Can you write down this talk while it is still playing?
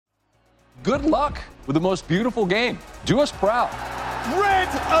Good luck with the most beautiful game. Do us proud. Red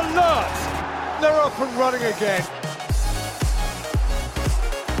alert! They're up and running again.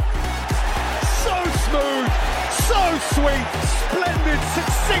 So smooth, so sweet, splendid,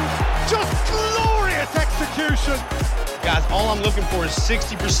 succinct, just glorious execution. Guys, all I'm looking for is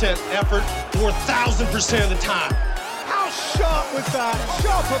 60% effort 4,000% of the time. How sharp was that?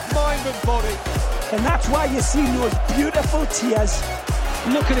 Sharp of mind and body. And that's why you see those beautiful tears.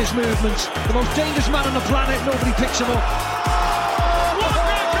 Look at his movements. The most dangerous man on the planet. Nobody picks him up. What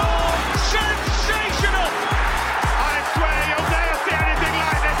a goal! Sensational! I swear you'll never see anything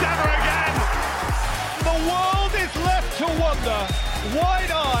like this ever again. The world is left to wonder,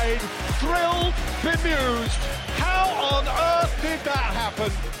 wide-eyed, thrilled, bemused. How on earth did that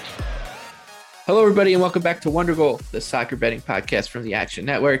happen? Hello, everybody, and welcome back to Wonder Goal, the soccer betting podcast from the Action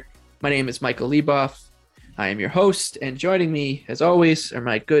Network. My name is Michael Leboff. I am your host, and joining me, as always, are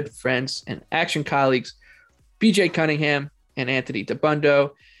my good friends and Action colleagues, BJ Cunningham and Anthony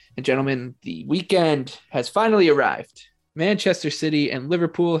Dabbundo. And gentlemen, the weekend has finally arrived. Manchester City and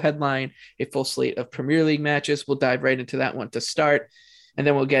Liverpool headline a full slate of Premier League matches. We'll dive right into that one to start, and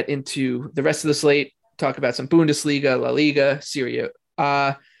then we'll get into the rest of the slate, talk about some Bundesliga, La Liga, Serie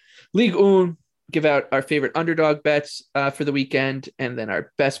A, Ligue 1, give out our favorite underdog bets for the weekend, and then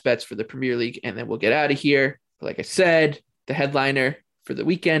our best bets for the Premier League, and then we'll get out of here. Like I said, the headliner for the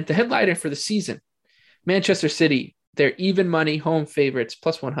weekend, the headliner for the season, Manchester City, they're even money home favorites,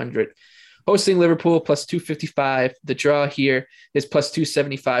 plus 100, hosting Liverpool, plus 255. The draw here is plus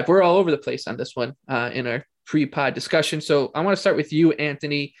 275. We're all over the place on this one in our pre-pod discussion. So I want to start with you,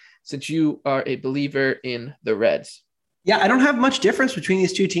 Anthony, since you are a believer in the Reds. Yeah, I don't have much difference between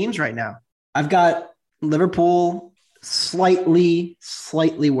these two teams right now. I've got Liverpool slightly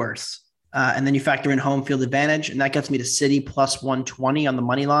worse. And then you factor in home field advantage, and that gets me to City plus 120 on the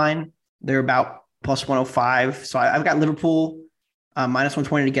money line. They're about plus 105. So I've got Liverpool minus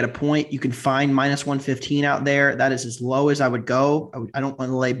 120 to get a point. You can find minus 115 out there. That is as low as I would go. I don't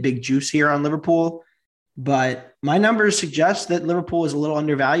want to lay big juice here on Liverpool, but my numbers suggest that Liverpool is a little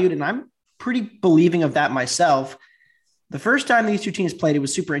undervalued, and I'm pretty believing of that myself. The first time these two teams played, it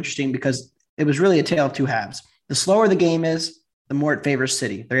was super interesting because it was really a tale of two halves. The slower the game is, the more it favors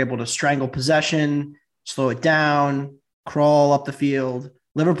City. They're able to strangle possession, slow it down, crawl up the field.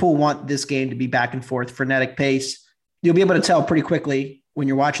 Liverpool want this game to be back and forth, frenetic pace. You'll be able to tell pretty quickly when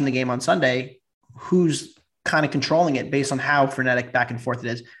you're watching the game on Sunday who's kind of controlling it based on how frenetic back and forth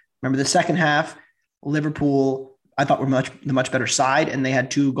it is. Remember the second half, Liverpool, I thought were the much better side, and they had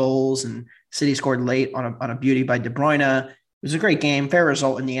 2 goals, and City scored late on a beauty by De Bruyne. It was a great game, fair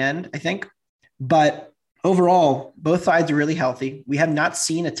result in the end, I think. But overall, both sides are really healthy. We have not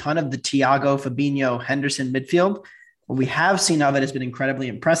seen a ton of the Thiago, Fabinho, Henderson midfield. What we have seen of it has been incredibly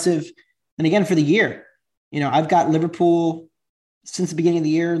impressive. And again, for the year, I've got Liverpool since the beginning of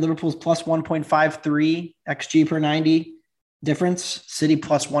the year. Liverpool's plus 1.53 XG per 90 difference. City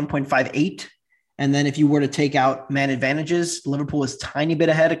plus 1.58. And then if you were to take out man advantages, Liverpool is a tiny bit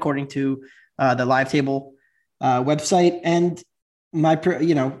ahead according to the live table website. And I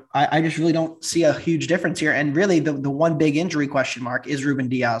just really don't see a huge difference here. And really the one big injury question mark is Ruben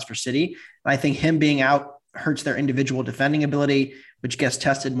Diaz for City. And I think him being out hurts their individual defending ability, which gets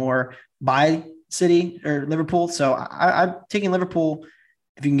tested more by City or Liverpool. So I'm taking Liverpool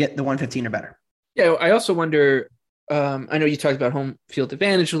if you can get the 115 or better. Yeah, I also wonder, I know you talked about home field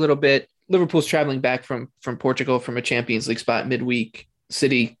advantage a little bit. Liverpool's traveling back from Portugal from a Champions League spot midweek.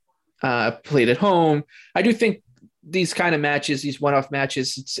 City played at home. I do think these kind of matches, these one-off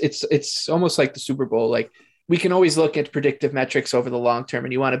matches, it's almost like the Super Bowl. Like, we can always look at predictive metrics over the long term,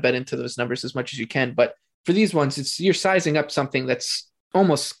 and you want to bet into those numbers as much as you can. But for these ones, you're sizing up something that's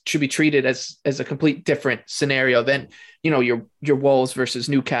almost should be treated as a complete different scenario than, your Wolves versus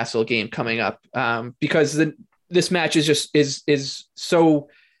Newcastle game coming up, because this match is so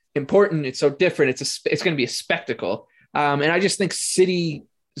important. It's so different. It's going to be a spectacle. And I just think City's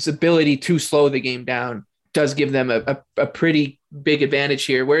ability to slow the game down does give them a pretty big advantage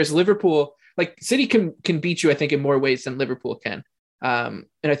here. Whereas Liverpool, like, City can beat you, I think, in more ways than Liverpool can. And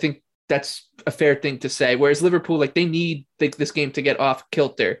I think that's a fair thing to say. Whereas Liverpool, like, they need this game to get off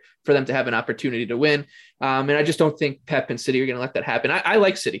kilter for them to have an opportunity to win. And I just don't think Pep and City are going to let that happen. I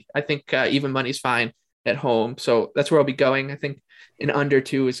like City. I think even money's fine at home. So that's where I'll be going. I think an under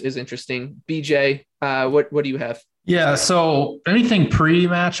 2 is interesting. BJ, what do you have? Yeah, so anything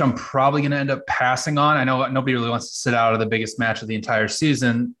pre-match, I'm probably going to end up passing on. I know nobody really wants to sit out of the biggest match of the entire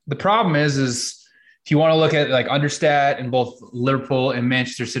season. The problem is if you want to look at like understat and both Liverpool and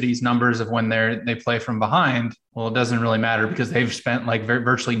Manchester City's numbers of when they play from behind, well, it doesn't really matter because they've spent like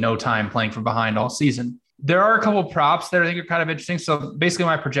virtually no time playing from behind all season. There are a couple of props that I think are kind of interesting. So basically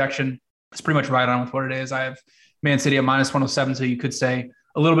my projection is pretty much right on with what it is. I have Man City at -107. So you could say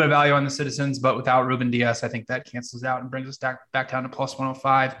a little bit of value on the Citizens, but without Ruben Dias, I think that cancels out and brings us back down to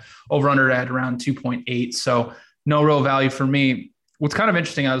 +105, over under at around 2.8. So no real value for me. What's kind of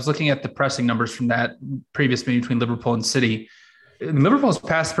interesting, I was looking at the pressing numbers from that previous meeting between Liverpool and City. Liverpool's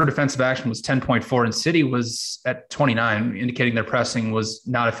pass per defensive action was 10.4 and City was at 29, indicating their pressing was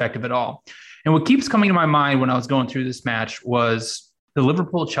not effective at all. And what keeps coming to my mind when I was going through this match was the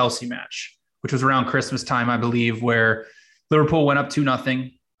Liverpool-Chelsea match, which was around Christmas time, I believe, where Liverpool went up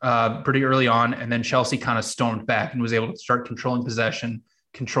 2-0 pretty early on, and then Chelsea kind of stormed back and was able to start controlling possession,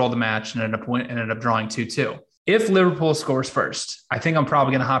 control the match, and ended up drawing 2-2. If Liverpool scores first, I think I'm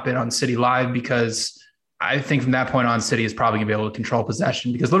probably going to hop in on City live because I think from that point on, City is probably going to be able to control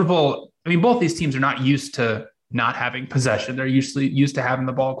possession because Liverpool, I mean, both these teams are not used to not having possession. They're usually used to having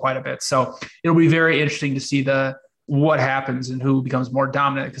the ball quite a bit. So it'll be very interesting to see what happens and who becomes more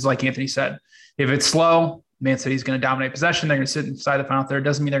dominant. Because like Anthony said, if it's slow, Man City is going to dominate possession. They're going to sit inside the final third.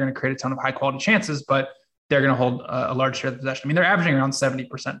 Doesn't mean they're going to create a ton of high quality chances, but they're going to hold a large share of the possession. I mean, they're averaging around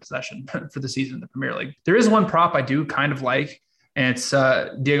 70% possession for the season in the Premier League. There is one prop I do kind of like, and it's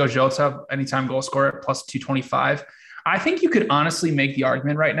Diego Jota, anytime goal scorer at +225. I think you could honestly make the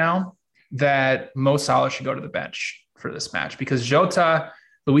argument right now that Mo Salah should go to the bench for this match because Jota,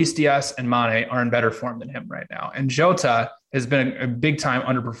 Luis Diaz, and Mane are in better form than him right now. And Jota has been a big-time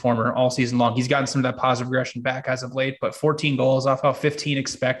underperformer all season long. He's gotten some of that positive regression back as of late, but 14 goals off of 15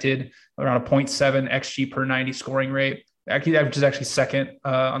 expected, around a 0.7 XG per 90 scoring rate, which is actually second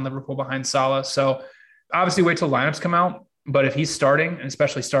on Liverpool behind Salah. So obviously wait till lineups come out, but if he's starting, and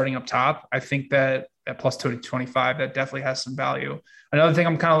especially starting up top, I think that at +225, that definitely has some value. Another thing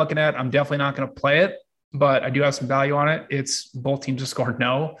I'm kind of looking at, I'm definitely not going to play it, but I do have some value on it. It's both teams have scored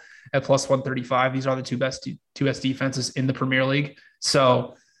no at +135. These are the two best defenses in the Premier League.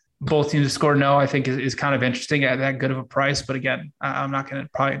 So both teams have scored no, I think is kind of interesting at that good of a price. But again, I'm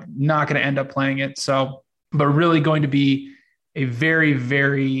probably not going to end up playing it. So, but really going to be a very,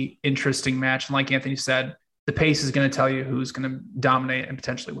 very interesting match. And like Anthony said, the pace is going to tell you who's going to dominate and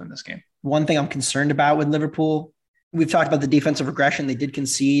potentially win this game. One thing I'm concerned about with Liverpool, we've talked about the defensive regression. They did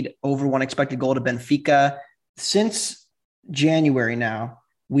concede over one expected goal to Benfica. Since January now,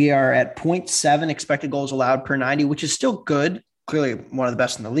 we are at 0.7 expected goals allowed per 90, which is still good. Clearly one of the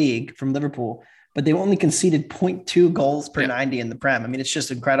best in the league from Liverpool, but they only conceded 0.2 goals per 90 in the Prem. I mean, it's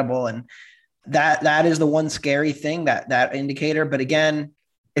just incredible. And that is the one scary thing, that indicator. But again,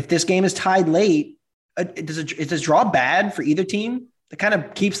 if this game is tied late, is this draw bad for either team? It kind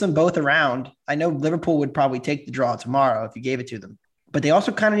of keeps them both around. I know Liverpool would probably take the draw tomorrow if you gave it to them, but they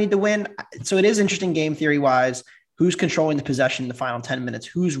also kind of need to win. So it is interesting game theory wise, who's controlling the possession in the final 10 minutes,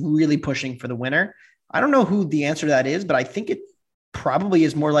 who's really pushing for the winner. I don't know who the answer to that is, but I think it probably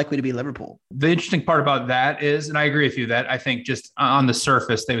is more likely to be Liverpool. The interesting part about that is, and I agree with you that I think just on the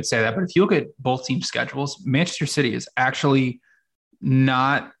surface, they would say that, but if you look at both team schedules, Manchester City is actually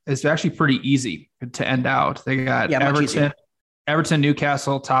pretty easy to end out. They got Everton,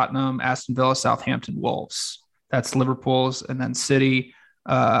 Newcastle, Tottenham, Aston Villa, Southampton, Wolves. That's Liverpool's. And then City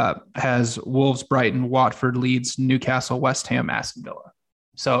has Wolves, Brighton, Watford, Leeds, Newcastle, West Ham, Aston Villa.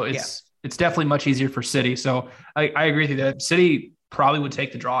 So it's definitely much easier for City. So I agree with you that City probably would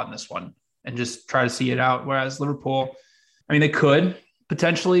take the draw in this one and just try to see it out. Whereas Liverpool, I mean, they could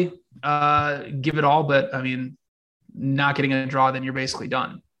potentially give it all, but I mean, not getting a draw, then you're basically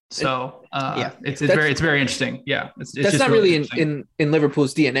done. So it's very interesting. Yeah. It's that's just not really in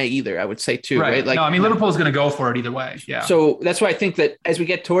Liverpool's DNA either, I would say too, right? Like, no, I mean, Liverpool's going to go for it either way. Yeah. So that's why I think that as we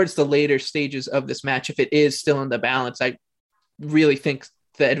get towards the later stages of this match, if it is still in the balance, I really think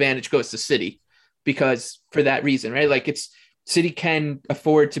the advantage goes to City because for that reason, right? Like City can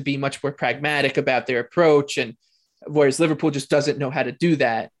afford to be much more pragmatic about their approach, and whereas Liverpool just doesn't know how to do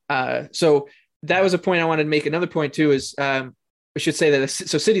that. So that was a point I wanted to make. Another point too is we should say that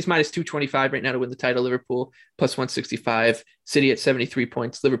City's -225 right now to win the title. Liverpool +165. City at 73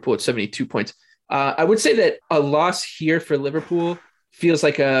 points. Liverpool at 72 points. I would say that a loss here for Liverpool feels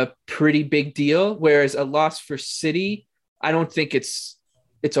like a pretty big deal, whereas a loss for City, I don't think it's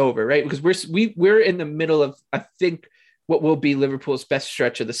over, right? Because we're in the middle of, I think, what will be Liverpool's best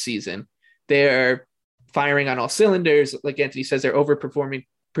stretch of the season. They're firing on all cylinders. Like Anthony says, they're overperforming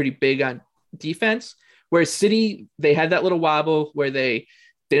pretty big on defense. Whereas City, they had that little wobble where they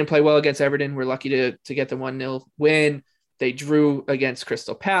didn't play well against Everton. We're lucky to get the 1-0 win. They drew against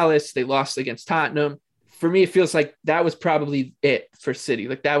Crystal Palace. They lost against Tottenham. For me, it feels like that was probably it for City.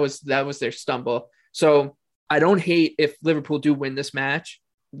 Like that was their stumble. So I don't hate if Liverpool do win this match,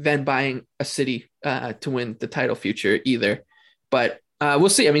 then buying a City to win the title future either. But we'll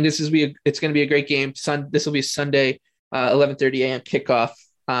see. I mean, it's going to be a great game. This will be Sunday, 11:30 a.m. kickoff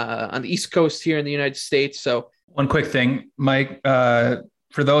on the East Coast here in the United States. So one quick thing, Mike,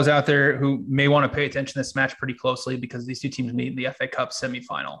 for those out there who may want to pay attention to this match pretty closely, because these two teams meet in the FA Cup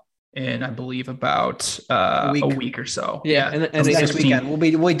semifinal in, I believe, about a week or so. Yeah, and next weekend we'll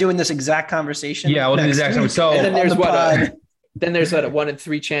be doing this exact conversation. Yeah, we'll do the exact same. So and then there's a 1 in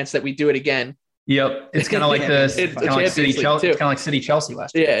 3 chance that we do it again. Yep, it's kind of like this. It's kind of like City Chelsea. It's kind of like City Chelsea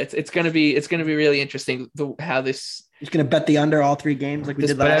last year. Yeah, it's going to be really interesting how this. He's going to bet the under all 3 games like we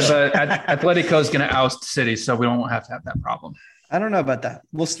did last year. But Atletico is going to oust City, so we don't have to have that problem. I don't know about that.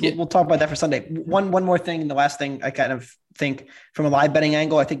 We'll talk about that for Sunday. One more thing, and the last thing I kind of think from a live betting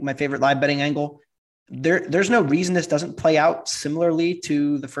angle, I think my favorite live betting angle, there's no reason this doesn't play out similarly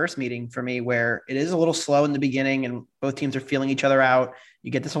to the first meeting for me, where it is a little slow in the beginning and both teams are feeling each other out.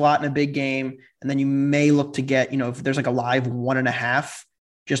 You get this a lot in a big game, and then you may look to get, if there's like a live 1.5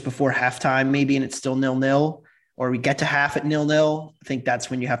 just before halftime, maybe, and it's still 0-0, or we get to half at 0-0. I think that's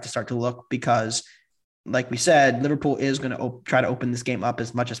when you have to start to look, because like we said, Liverpool is going to try to open this game up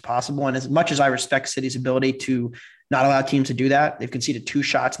as much as possible. And as much as I respect City's ability to not allow teams to do that, they've conceded 2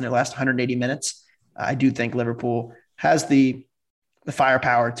 shots in their last 180 minutes. I do think Liverpool has the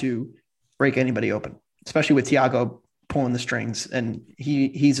firepower to break anybody open, especially with Thiago pulling the strings. And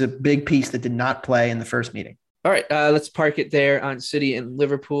he's a big piece that did not play in the first meeting. All right, let's park it there on City and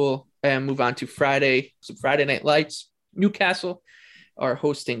Liverpool and move on to Friday. Some Friday night lights. Newcastle are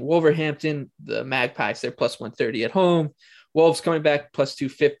hosting Wolverhampton. The Magpies, they're plus 130 at home. Wolves coming back plus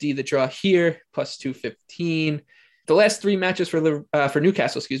 250. The draw here plus 215. The last 3 matches for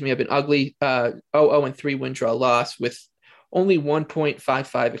Newcastle, have been ugly. 0-3 win, draw, loss, with only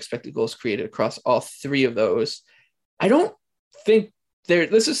 1.55 expected goals created across all 3 of those. I don't think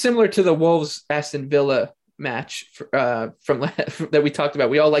this is similar to the Wolves Aston Villa match from that we talked about.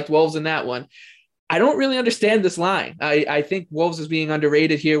 We all liked Wolves in that one. I don't really understand this line. I think Wolves is being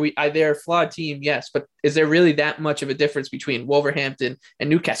underrated here. They're a flawed team, yes, but is there really that much of a difference between Wolverhampton and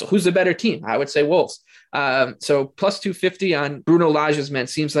Newcastle? Who's the better team? I would say Wolves. So plus 250 on Bruno Lage's men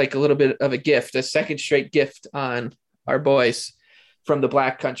seems like a little bit of a gift, a second straight gift on our boys from the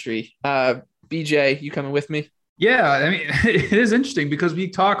Black Country. BJ, you coming with me? Yeah, I mean, it is interesting because we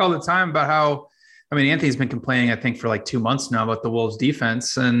talk all the time about how, Anthony's been complaining, I think, for like 2 months now about the Wolves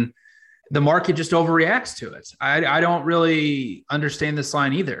defense, and the market just overreacts to it. I don't really understand this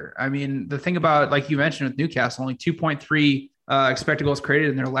line either. I mean, the thing about, like you mentioned with Newcastle, only 2.3 expected goals created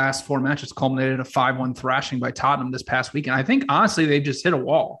in their last 4 matches, culminated in a 5-1 thrashing by Tottenham this past weekend. I think, honestly, they've just hit a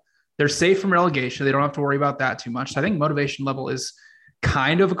wall. They're safe from relegation. They don't have to worry about that too much. So I think motivation level is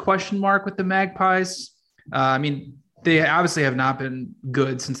kind of a question mark with the Magpies. They obviously have not been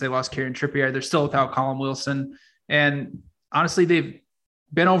good since they lost Kieran Trippier. They're still without Callum Wilson. And honestly, they've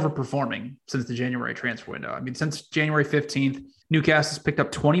been overperforming since the January transfer window. Since January 15th, Newcastle's picked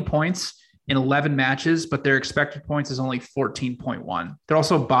up 20 points in 11 matches, but their expected points is only 14.1. They're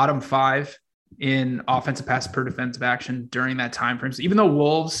also bottom 5 in offensive pass per defensive action during that time frame. So even though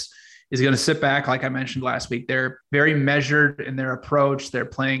Wolves is going to sit back, like I mentioned last week, they're very measured in their approach. They're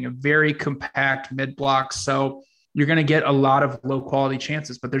playing a very compact mid block. So you're going to get a lot of low quality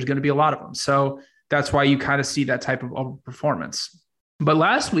chances, but there's going to be a lot of them. So that's why you kind of see that type of overperformance. But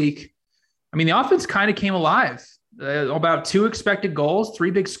last week, the offense kind of came alive. About 2 expected goals,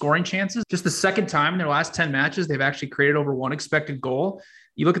 3 big scoring chances. Just the second time in their last 10 matches, they've actually created over 1 expected goal.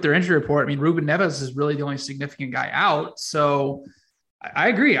 You look at their injury report, Ruben Neves is really the only significant guy out. So I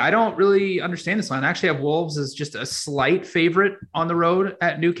agree. I don't really understand this line. I actually have Wolves as just a slight favorite on the road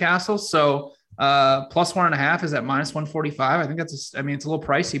at Newcastle. So plus 1.5 is at minus 145. I think it's a little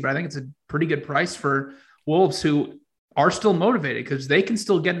pricey, but I think it's a pretty good price for Wolves, who are still motivated because they can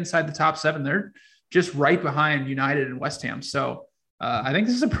still get inside the top 7. They're just right behind United and West Ham. So I think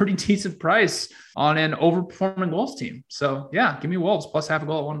this is a pretty decent price on an overperforming Wolves team. So yeah, give me Wolves plus half a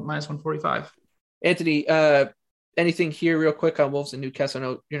goal at minus 145. Anthony, anything here real quick on Wolves and Newcastle? I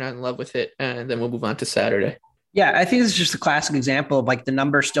know you're not in love with it, and then we'll move on to Saturday. Yeah, I think this is just a classic example of like the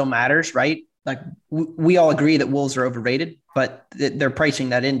number still matters, right? Like we all agree that Wolves are overrated, but they're pricing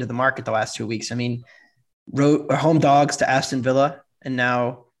that into the market the last 2 weeks. Home dogs to Aston Villa, and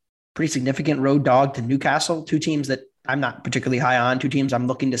now pretty significant road dog to Newcastle, 2 teams that I'm not particularly high on, 2 teams I'm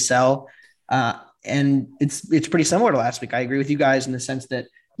looking to sell. And it's pretty similar to last week. I agree with you guys in the sense that,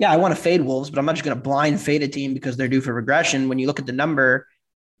 Yeah, I want to fade Wolves, but I'm not just going to blind fade a team because they're due for regression. When you look at the number,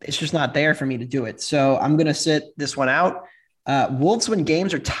 it's just not there for me to do it. So I'm going to sit this one out. Wolves, when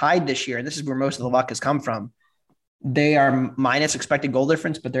games are tied this year, and this is where most of the luck has come from, they are minus expected goal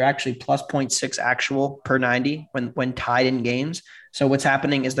difference, but they're actually plus 0.6 actual per 90 when tied in games. So what's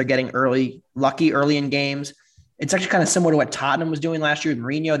happening is they're getting lucky early in games. It's actually kind of similar to what Tottenham was doing last year with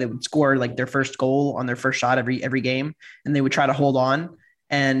Mourinho. They would score like their first goal on their first shot every game, and they would try to hold on.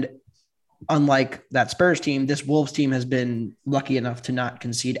 And unlike that Spurs team, this Wolves team has been lucky enough to not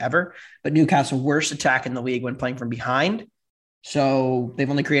concede ever. But Newcastle, worst attack in the league when playing from behind. So they've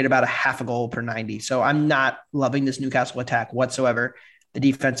only created about a half a goal per 90. So I'm not loving this Newcastle attack whatsoever. The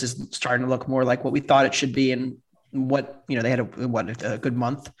defense is starting to look more like what we thought it should be. And what, they had a good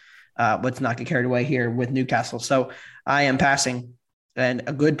month. Let's not get carried away here with Newcastle. So I am passing, and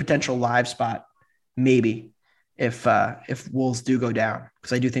a good potential live spot, maybe, if Wolves do go down,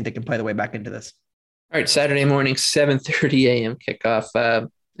 because I do think they can play the way back into this. All right, Saturday morning, 7:30 a.m. kickoff.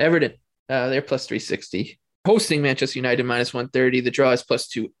 Everton, they're plus 360. Hosting Manchester United minus 130. The draw is plus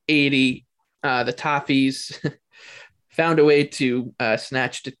 280. The Toffees found a way to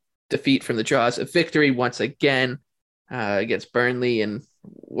snatch defeat from the draws. A victory once again against Burnley, and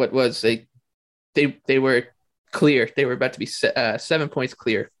what was they were clear. They were about to be 7 points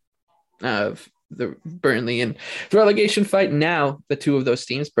clear of the Burnley and relegation fight. Now the two of those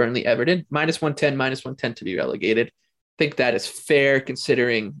teams, Burnley, Everton, minus 110 to be relegated. I think that is fair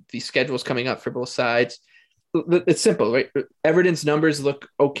considering the schedules coming up for both sides. It's simple, right? Everton's numbers look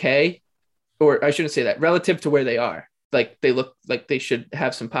okay, or I shouldn't say that, relative to where they are. Like they look like they should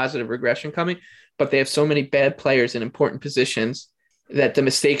have some positive regression coming, but they have so many bad players in important positions that the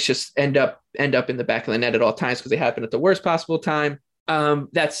mistakes just end up in the back of the net at all times because they happen at the worst possible time.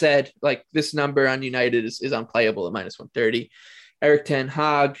 That said, like this number on United is unplayable at minus 130. Erik ten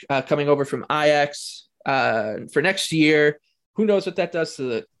Hag coming over from Ajax for next year. Who knows what that does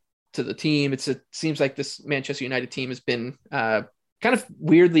to the team? It seems like this Manchester United team has been kind of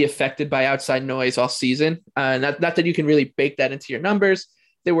weirdly affected by outside noise all season. Not that you can really bake that into your numbers.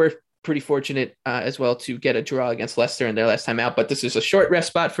 They were pretty fortunate as well to get a draw against Leicester in their last time out, but this is a short rest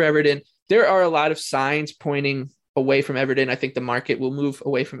spot for Everton. There are a lot of signs pointing away from Everton. I think the market will move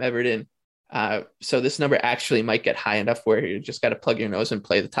away from Everton. So this number actually might get high enough where you just got to plug your nose and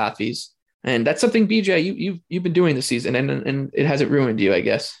play the Toffees. And that's something, BJ, you've been doing this season, and it hasn't ruined you, I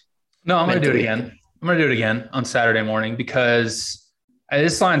guess. No, I'm going to do it again. I'm going to do it again on Saturday morning because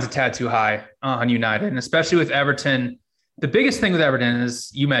this line's a tad too high on United, and especially with Everton. The biggest thing with Everton is,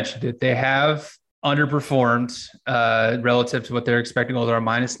 you mentioned it, they have underperformed relative to what their expected goals are.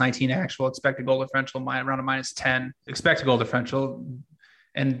 Minus 19 actual expected goal differential, around a minus 10 expected goal differential.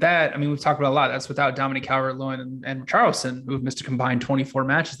 And that, we've talked about a lot. That's without Dominic Calvert-Lewin and Richarlison, who have missed a combined 24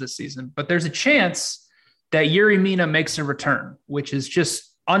 matches this season. But there's a chance that Yerry Mina makes a return, which is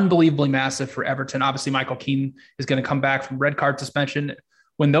just unbelievably massive for Everton. Obviously, Michael Keane is going to come back from red card suspension.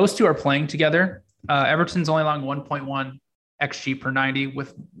 When those two are playing together, Everton's only allowing 1.1 XG per 90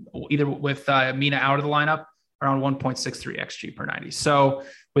 with Mina out of the lineup, around 1.63 XG per 90. So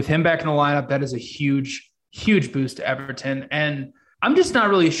with him back in the lineup, that is a huge, huge boost to Everton. And I'm just not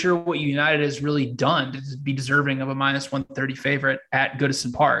really sure what United has really done to be deserving of a minus 130 favorite at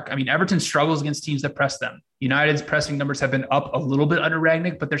Goodison Park. Everton struggles against teams that press them. United's pressing numbers have been up a little bit under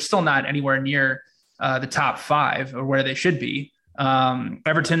Rangnick, but they're still not anywhere near the top five or where they should be.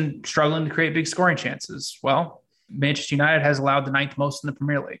 Everton struggling to create big scoring chances. Well, Manchester United has allowed the ninth most in the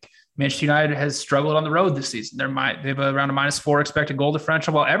Premier League. Manchester United has struggled on the road this season. They have around a minus 4 expected goal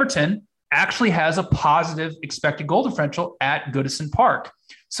differential, while Everton actually has a positive expected goal differential at Goodison Park.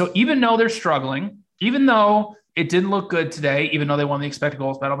 So even though they're struggling, even though it didn't look good today, even though they won the expected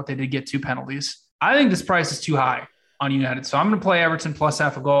goals battle, but they did get 2 penalties, I think this price is too high on United. So I'm going to play Everton plus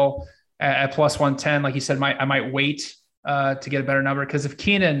half a goal at plus 110. Like you said, I might wait to get a better number, because if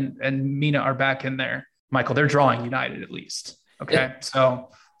Keane and Mina are back in there, Michael, they're drawing United at least. Okay. Yeah.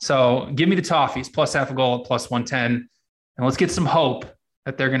 So give me the Toffees plus half a goal at plus 110, and let's get some hope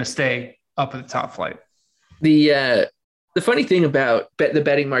that they're going to stay up at the top flight. The funny thing about the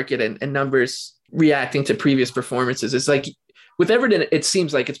betting market and numbers reacting to previous performances is, like, with Everton, it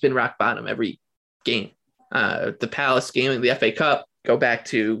seems like it's been rock bottom every game. The Palace game in the FA Cup, go back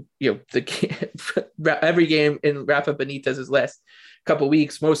to every game in Rafa Benitez's last couple of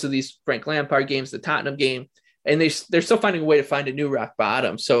weeks, most of these Frank Lampard games, the Tottenham game, and they're still finding a way to find a new rock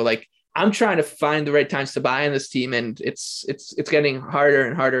bottom. So, like, I'm trying to find the right times to buy in this team, and it's getting harder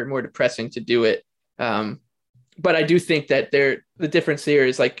and harder and more depressing to do it. But I do think that the difference here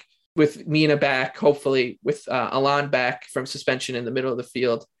is, like, with Mina back, hopefully with Alon back from suspension in the middle of the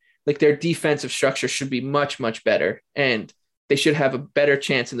field, like their defensive structure should be much, much better. And they should have a better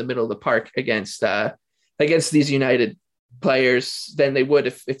chance in the middle of the park against these United players than they would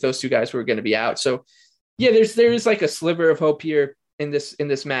if those two guys were going to be out. So yeah, there's like a sliver of hope here in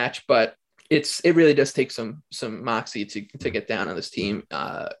this match, but it really does take some moxie to get down on this team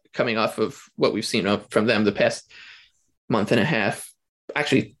coming off of what we've seen from them the past month and a half,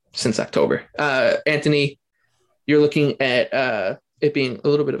 actually since October. Anthony, you're looking at it being a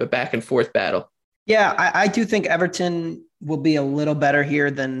little bit of a back and forth battle. Yeah, I do think Everton will be a little better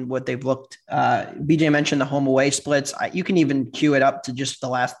here than what they've looked. BJ mentioned the home away splits. You can even cue it up to just the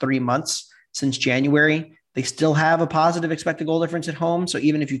last 3 months since January. They still have a positive expected goal difference at home. So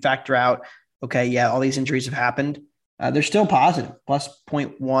even if you factor out, okay, yeah, all these injuries have happened, they're still positive, plus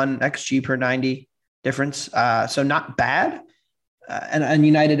 0.1 XG per 90 difference. So not bad. And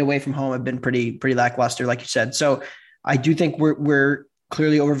United away from home have been pretty lackluster, like you said. So I do think we're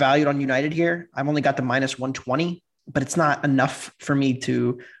clearly overvalued on United here. I've only got the minus 120, but it's not enough for me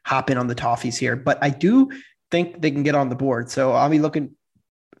to hop in on the Toffees here. But I do think they can get on the board. So I'll be looking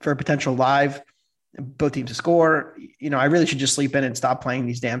for a potential live, both teams to score. I really should just sleep in and stop playing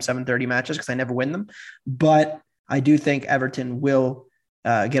these damn 7:30 matches because I never win them. But I do think Everton will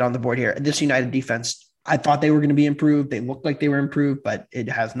get on the board here. This United defense, I thought they were going to be improved. They looked like they were improved, but it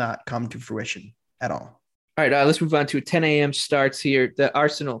has not come to fruition at all. All right, let's move on to 10 a.m. starts here. The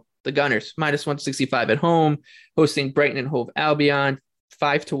Arsenal, the Gunners, minus 165 at home, hosting Brighton and Hove Albion,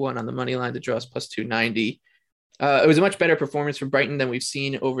 5-1 on the money line. The draw is plus 290. It was a much better performance from Brighton than we've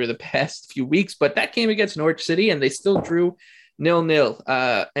seen over the past few weeks, but that came against Norwich City, and they still drew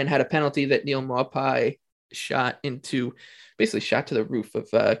 0-0 and had a penalty that Neil Maupay shot to the roof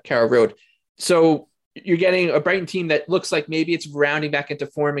of Carrow Road. So you're getting a Brighton team that looks like maybe it's rounding back into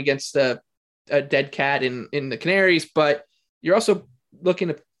form against a dead cat in the Canaries, but you're also looking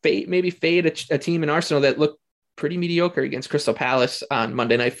to fade a team in Arsenal that looked pretty mediocre against Crystal Palace on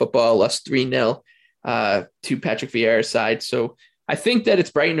Monday Night Football, lost 3-0 to Patrick Vieira's side. So I think that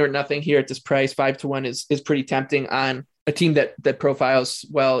it's Brighton or nothing here at this price. 5-1 is pretty tempting on a team that profiles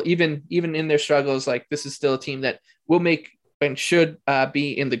well, even in their struggles. Like, this is still a team that will make and should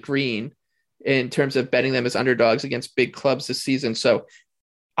be in the green in terms of betting them as underdogs against big clubs this season. So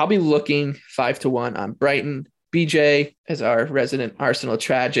I'll be looking 5-1 on Brighton. BJ, as our resident Arsenal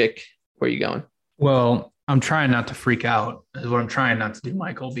tragic, where are you going? Well, I'm trying not to freak out is what I'm trying not to do,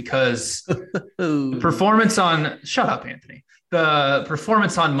 Michael, because the performance shut up, Anthony. The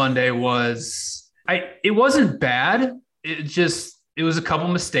performance on Monday it wasn't bad. It was a couple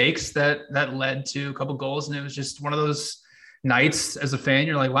mistakes that led to a couple goals. And it was just one of those nights as a fan,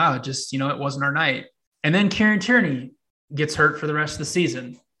 you're like, wow, it wasn't our night. And then Kieran Tierney gets hurt for the rest of the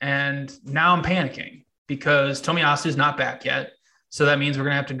season. And now I'm panicking because Tomiyasu is not back yet. So that means we're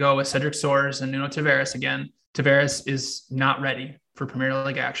going to have to go with Cedric Soares and Nuno Tavares again. Tavares is not ready for Premier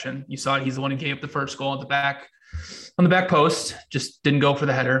League action. You saw it. He's the one who gave up the first goal on the back post, just didn't go for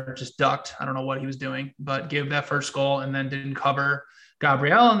the header, just ducked. I don't know what he was doing, but gave that first goal and then didn't cover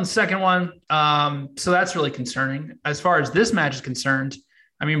Gabriel in the second one. So that's really concerning. As far as this match is concerned,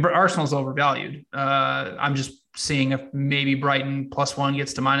 I mean, Arsenal's overvalued. I'm just seeing if maybe Brighton +1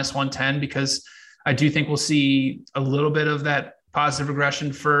 gets to -110, because I do think we'll see a little bit of that positive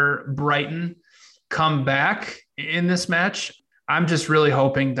regression for Brighton come back in this match. I'm just really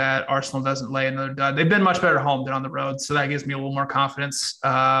hoping that Arsenal doesn't lay another dud. They've been much better at home than on the road, so that gives me a little more confidence.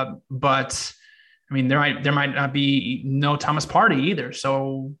 But I mean, there might not be no Thomas Partey either,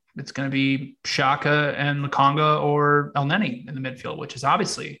 so it's going to be Xhaka and Lokonga or El Neni in the midfield, which is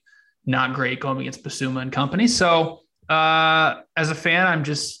obviously not great going against Basuma and company. So as a fan, I'm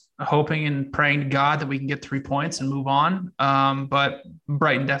just hoping and praying to God that we can get 3 points and move on. But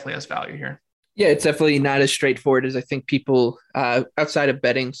Brighton definitely has value here. Yeah, it's definitely not as straightforward as I think people outside of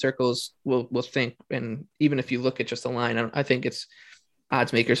betting circles will think. And even if you look at just the line, I think it's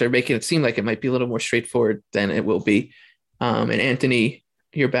odds makers are making it seem like it might be a little more straightforward than it will be. And Anthony,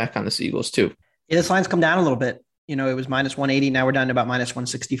 you're back on the Seagulls too. Yeah, this line's come down a little bit. It was -180. Now we're down to about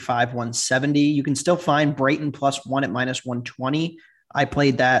 -165, 170. You can still find Brighton +1 at -120. I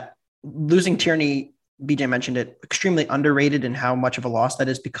played that. Losing Tierney, BJ mentioned it, extremely underrated in how much of a loss that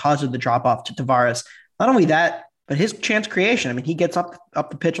is because of the drop off to Tavares. Not only that, but his chance creation. I mean, he gets up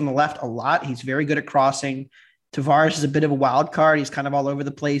the pitch on the left a lot. He's very good at crossing. Tavares is a bit of a wild card. He's kind of all over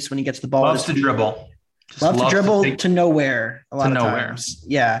the place when he gets the ball. Loves to dribble. Loves to dribble to nowhere a lot of times.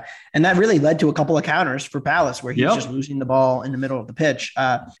 Yeah. And that really led to a couple of counters for Palace where he's just losing the ball in the middle of the pitch.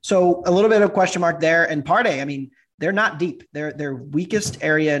 So a little bit of question mark there. And Partey, I mean, they're not deep. Their weakest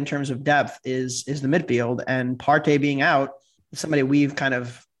area in terms of depth is the midfield, and Partey being out, somebody we've kind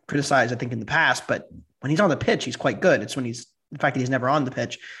of criticized, I think, in the past, but when he's on the pitch, he's quite good. It's the fact that he's never on the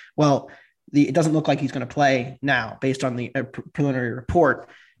pitch. Well, it doesn't look like he's going to play now based on the preliminary report.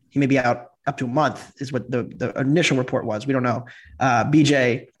 He may be out up to a month is what the initial report was. We don't know.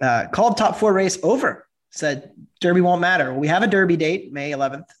 BJ called top 4 race over, said Derby won't matter. Well, we have a Derby date, May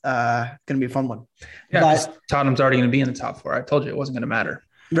 11th. Going to be a fun one. Yeah, but Tottenham's already going to be in the top 4. I told you it wasn't going to matter.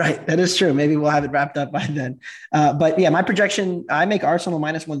 Right. That is true. Maybe we'll have it wrapped up by then. But yeah, my projection, I make Arsenal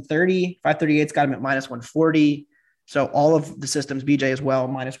minus 130, 538's got him at minus 140. So all of the systems, BJ as well,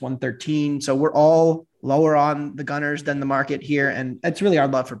 minus 113. So we're all lower on the Gunners than the market here. And it's really our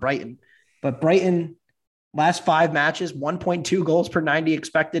love for Brighton. But Brighton, last 5 matches, 1.2 goals per 90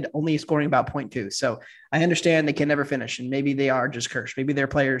 expected, only scoring about 0.2. So I understand they can never finish, and maybe they are just cursed. Maybe their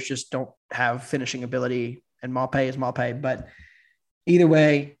players just don't have finishing ability, and Maupay is Maupay. But either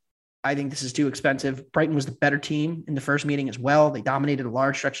way, I think this is too expensive. Brighton was the better team in the first meeting as well. They dominated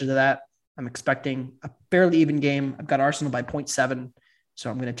large stretches of that. I'm expecting a fairly even game. I've got Arsenal by 0.7,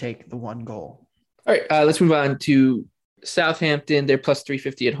 so I'm going to take the 1 goal. All right, let's move on to Southampton. They're plus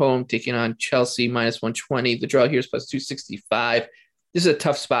 350 at home, taking on Chelsea minus 120. The draw here is plus 265. This is a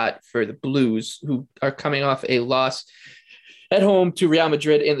tough spot for the Blues, who are coming off a loss at home to Real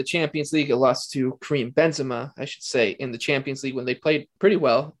Madrid in the Champions League, a loss to Karim Benzema, I should say, in the Champions League when they played pretty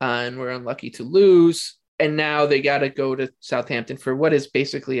well and were unlucky to lose. And now they got to go to Southampton for what is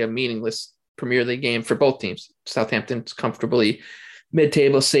basically a meaningless Premier League game for both teams. Southampton's comfortably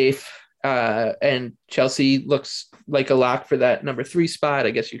mid-table safe, and Chelsea looks like a lock for that number 3 spot.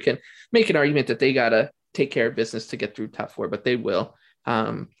 I guess you can make an argument that they got to take care of business to get through top 4, but they will.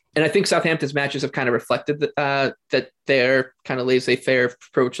 And I think Southampton's matches have kind of reflected that they're kind of laissez-faire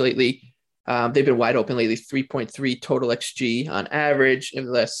approach lately. They've been wide open lately, 3.3 total XG on average in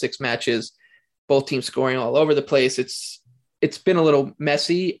the last 6 matches. Both teams scoring all over the place. It's been a little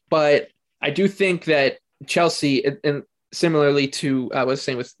messy, but I do think that Chelsea, and similarly to I was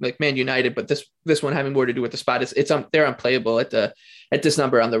saying with like Man United, but this one having more to do with the spot is they're unplayable at this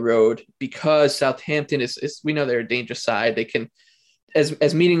number on the road, because Southampton is we know they're a dangerous side. They can,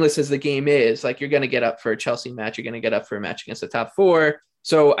 as meaningless as the game is, like, you're going to get up for a Chelsea match, you're going to get up for a match against the top 4.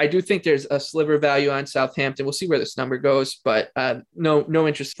 So I do think there's a sliver value on Southampton. We'll see where this number goes, but no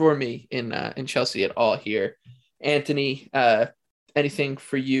interest for me in Chelsea at all here. Anthony, anything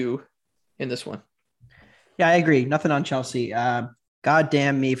for you in this one? Yeah, I agree. Nothing on Chelsea. God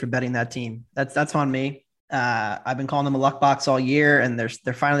damn me for betting that team. That's on me. I've been calling them a luck box all year, and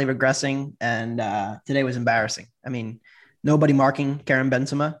they're finally regressing. And today was embarrassing. I mean, nobody marking Karim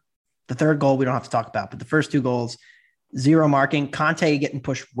Benzema. The 3rd goal we don't have to talk about, but the first 2 goals, 0 marking. Conte getting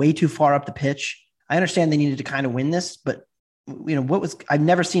pushed way too far up the pitch. I understand they needed to kind of win this, but I've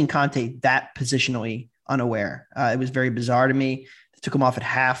never seen Conte that positionally unaware. It was very bizarre to me. They took him off at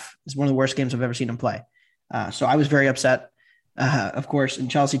half. It's one of the worst games I've ever seen him play. So I was very upset. Of course, and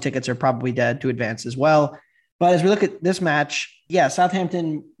Chelsea tickets are probably dead to advance as well. But as we look at this match, yeah,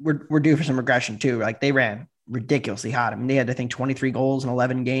 Southampton were due for some regression too. Like, they ran ridiculously hot. I mean, they had, I think, 23 goals in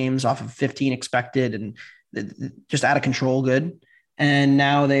 11 games off of 15 expected, and just out of control good. And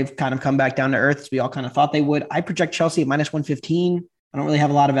now they've kind of come back down to earth, as we all kind of thought they would. I project Chelsea at minus 115. I don't really have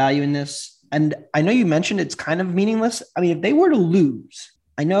a lot of value in this. And I know you mentioned it's kind of meaningless. I mean, if they were to lose,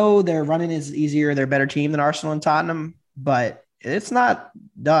 I know their running is easier. They're a better team than Arsenal and Tottenham, but it's not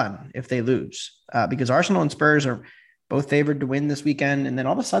done if they lose, because Arsenal and Spurs are both favored to win this weekend. And then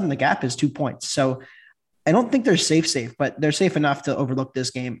all of a sudden the gap is 2 points. So I don't think they're safe, but they're safe enough to overlook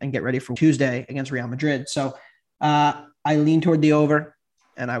this game and get ready for Tuesday against Real Madrid. So I lean toward the over,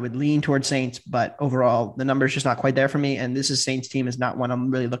 and I would lean toward Saints, but overall the number is just not quite there for me. And this is Saints team is not one I'm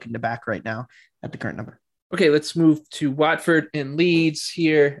really looking to back right now at the current number. Okay, let's move to Watford and Leeds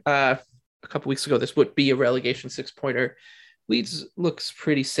here. A couple weeks ago, this would be a relegation 6-pointer. Leeds looks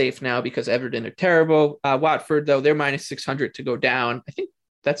pretty safe now because Everton are terrible. Watford, though, they're minus 600 to go down. I think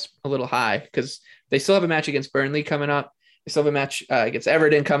that's a little high because they still have a match against Burnley coming up. They still have a match against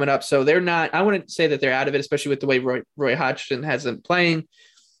Everton coming up. So they're not, I wouldn't say that they're out of it, especially with the way Roy Hodgson has them playing,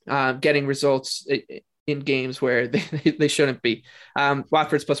 getting results in games where they shouldn't be.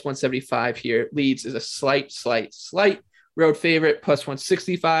 Watford's plus 175 here. Leeds is a slight road favorite, plus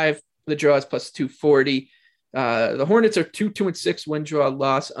 165. The draw is plus 240. The Hornets are 2-6 win draw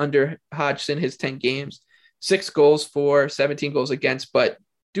loss under Hodgson, his 10 games, 6 goals for, 17 goals against, but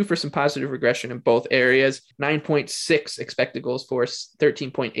due for some positive regression in both areas. 9.6 expected goals for,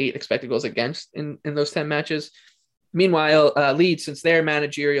 13.8 expected goals against in those 10 matches. Meanwhile, Leeds, since their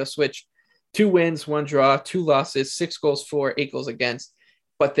managerial switch, 2 wins, 1 draw, 2 losses, 6 goals for, 8 goals against,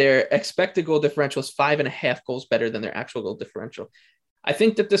 but their expected goal differential is 5.5 goals better than their actual goal differential. I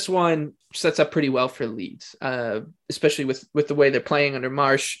think that this one sets up pretty well for Leeds, especially with the way they're playing under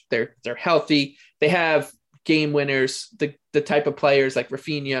Marsh. They're healthy. They have game winners, the type of players like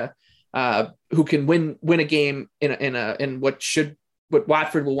Rafinha, who can win a game in what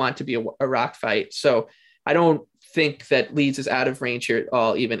Watford will want to be a rock fight. So I don't think that Leeds is out of range here at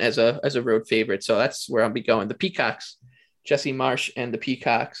all, even as a road favorite. So that's where I'll be going. The Peacocks, Jesse Marsh and the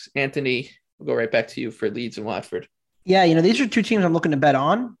Peacocks. Anthony, we'll go right back to you for Leeds and Watford. Yeah, these are 2 teams I'm looking to bet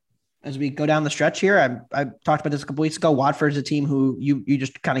on as we go down the stretch here. I talked about this a couple weeks ago. Watford's a team who you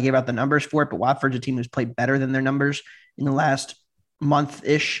just kind of gave out the numbers for it, but Watford's a team who's played better than their numbers in the last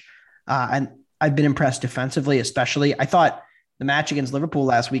month-ish. And I've been impressed defensively, especially. I thought the match against Liverpool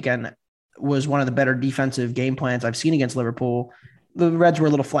last weekend was one of the better defensive game plans I've seen against Liverpool. The Reds were a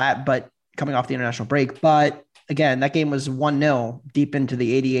little flat, but coming off the international break. But again, that game was 1-0 deep into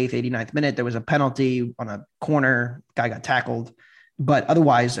the 88th, 89th minute. There was a penalty on a corner. Guy got tackled. But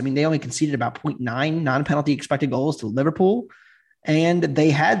otherwise, they only conceded about 0.9 non-penalty expected goals to Liverpool. And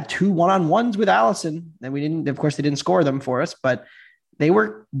they had 2 one-on-ones with Alisson. And they didn't score them for us, but they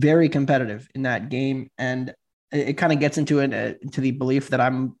were very competitive in that game. And it kind of gets into the belief that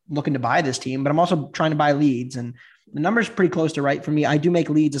I'm looking to buy this team, but I'm also trying to buy Leeds. And the number's pretty close to right for me. I do make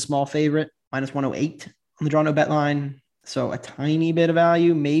Leeds a small favorite, -108 on the draw no bet line. So a tiny bit of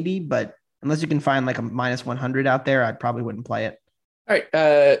value, maybe, but unless you can find like a -100 out there, I probably wouldn't play it. All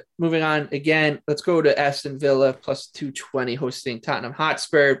right. Moving on again, let's go to Aston Villa +220 hosting Tottenham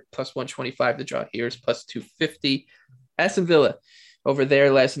Hotspur +125. The draw here is +250. Aston Villa over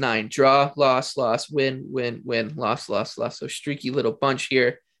their last 9, draw, loss, win, loss. So streaky little bunch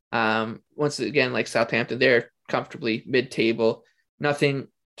here. Once again, like Southampton, they're comfortably mid-table. Nothing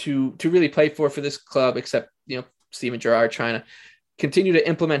to really play for this club, except, Steven Gerrard trying to continue to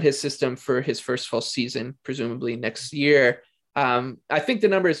implement his system for his first full season, presumably next year. I think the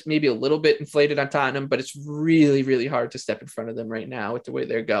number is maybe a little bit inflated on Tottenham, but it's really, really hard to step in front of them right now with the way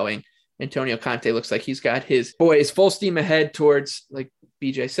they're going. Antonio Conte looks like he's got his boys full steam ahead towards, like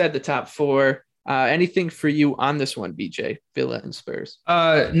BJ said, the top 4. Anything for you on this one, BJ? Villa and Spurs?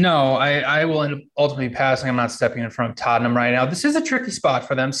 No, I will end up ultimately passing. I'm not stepping in front of Tottenham right now. This is a tricky spot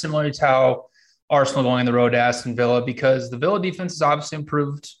for them, similar to how Arsenal going on the road to Aston Villa, because the Villa defense has obviously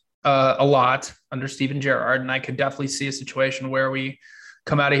improved a lot under Steven Gerrard, and I could definitely see a situation where we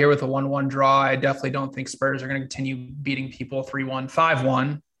come out of here with a 1-1 draw. I definitely don't think Spurs are going to continue beating people 3-1,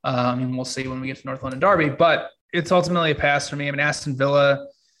 5-1. And we'll see when we get to North London Derby, but it's ultimately a pass for me. Aston Villa,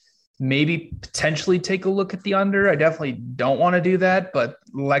 maybe potentially take a look at the under. I definitely don't want to do that, but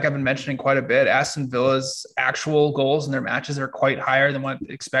like I've been mentioning quite a bit, Aston Villa's actual goals in their matches are quite higher than what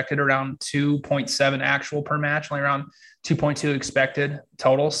expected, around 2.7 actual per match, only around 2.2 expected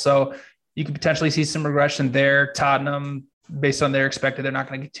total. So you could potentially see some regression there. Tottenham, based on their expected, they're not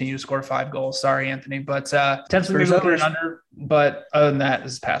going to continue to score 5 goals. Sorry, Anthony, but potentially maybe looking at under. But other than that,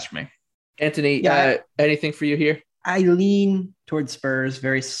 this is a pass for me. Anthony, anything for you here? I lean towards Spurs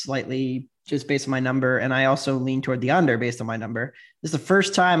very slightly, just based on my number, and I also lean toward the under based on my number. This is the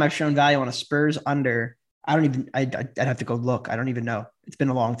first time I've shown value on a Spurs under. I'd have to go look. I don't even know. It's been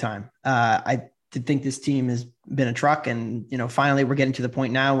a long time. I did think this team has been a truck, and finally we're getting to the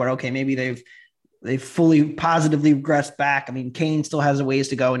point now where maybe they've fully positively regressed back. Kane still has a ways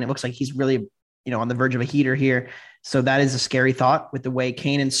to go, and it looks like he's really, on the verge of a heater here. So that is a scary thought with the way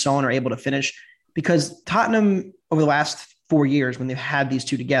Kane and Son are able to finish, because Tottenham over the last 4 years, when they've had these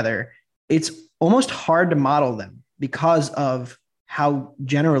two together, it's almost hard to model them because of how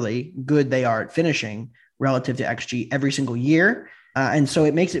generally good they are at finishing relative to XG every single year. And so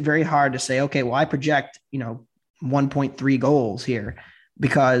it makes it very hard to say, okay, well, I project, 1.3 goals here,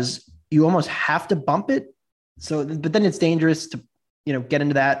 because you almost have to bump it. So, but then it's dangerous to, get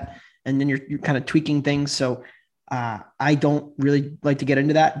into that, and then you're kind of tweaking things. So I don't really like to get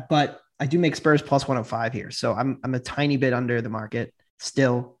into that, but I do make Spurs +105 here. So I'm a tiny bit under the market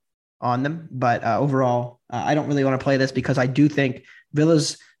still on them, but overall, I don't really want to play this, because I do think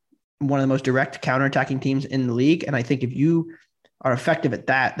Villa's one of the most direct counterattacking teams in the league. And I think if you are effective at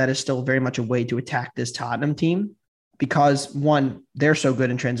that, that is still very much a way to attack this Tottenham team, because one, they're so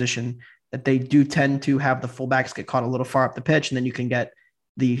good in transition that they do tend to have the fullbacks get caught a little far up the pitch, and then you can get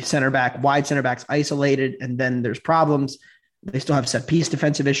the wide center backs isolated, and then there's problems. They still have set piece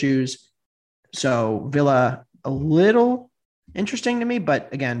defensive issues. So Villa, a little interesting to me,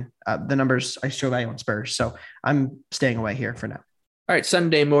 but again, the numbers, I show value on Spurs. So I'm staying away here for now. All right,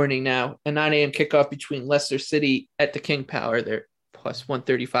 Sunday morning now, a 9 a.m. kickoff between Leicester City at the King Power. They're plus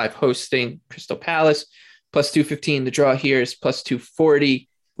 135 hosting Crystal Palace, plus 215. The draw here is plus 240.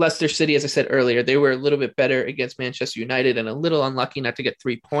 Leicester City, as I said earlier, they were a little bit better against Manchester United and a little unlucky not to get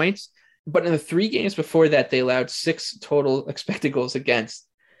 3 points. But in the 3 games before that, they allowed 6 total expected goals against.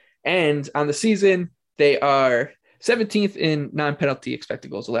 And on the season, they are 17th in non-penalty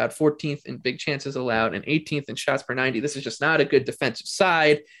expected goals allowed, 14th in big chances allowed, and 18th in shots per 90. This is just not a good defensive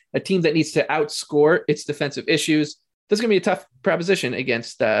side, a team that needs to outscore its defensive issues. This is going to be a tough proposition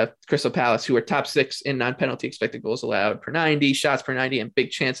against Crystal Palace, who are top 6 in non-penalty expected goals allowed per 90, shots per 90, and big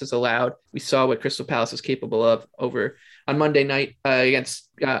chances allowed. We saw what Crystal Palace is capable of over on Monday night against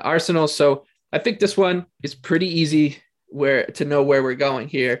Arsenal. So I think this one is pretty easy to know where we're going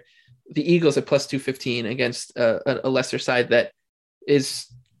here. The Eagles at plus 215 against a Leicester side that is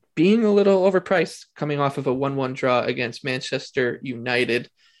being a little overpriced, coming off of a 1-1 draw against Manchester United.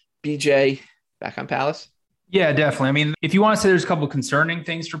 BJ, back on Palace? Yeah, definitely. I mean, if you want to say there's a couple of concerning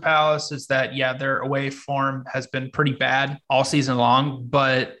things for Palace, is that, yeah, their away form has been pretty bad all season long,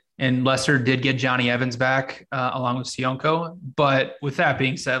 and Leicester did get Johnny Evans back along with Sionko. But with that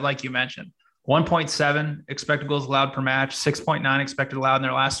being said, like you mentioned, 1.7 expected goals allowed per match, 6.9 expected allowed in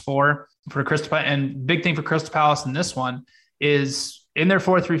their last 4 for Crystal Palace. And big thing for Crystal Palace in this one is in their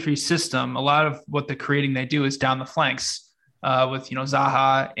 4-3-3 system, a lot of what the creating they do is down the flanks with,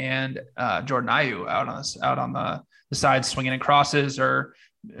 Zaha and Jordan Ayew out on the sides, swinging in crosses or,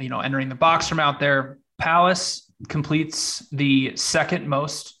 entering the box from out there. Palace completes the 2nd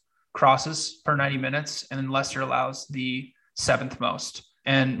most crosses per 90 minutes, and then Leicester allows the 7th most.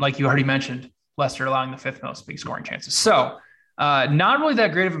 And like you already mentioned, Leicester allowing the 5th most big scoring chances. So not really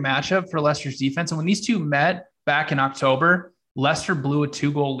that great of a matchup for Leicester's defense. And when these two met back in October, Leicester blew a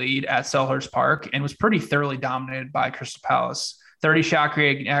 2-goal lead at Selhurst Park and was pretty thoroughly dominated by Crystal Palace. 30 shot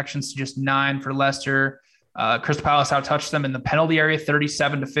creating actions to just 9 for Leicester. Crystal Palace outtouched them in the penalty area,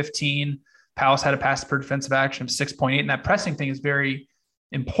 37-15. Palace had a pass per defensive action of 6.8. And that pressing thing is very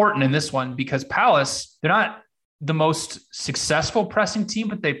important in this one because Palace, they're not the most successful pressing team,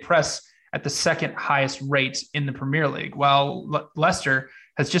 but they press at the 2nd highest rate in the Premier League, while Leicester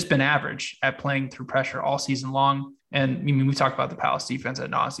has just been average at playing through pressure all season long. And I mean, we've talked about the Palace defense ad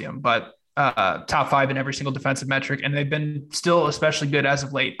nauseum, but top 5 in every single defensive metric. And they've been still especially good as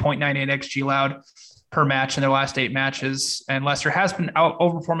of late, 0.98 XG allowed per match in their last 8 matches. And Leicester has been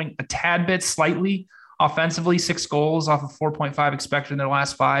overperforming a tad bit slightly offensively, 6 goals off of 4.5 expected in their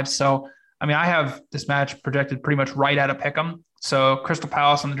last 5. So, I mean, I have this match projected pretty much right at a pick'em. So Crystal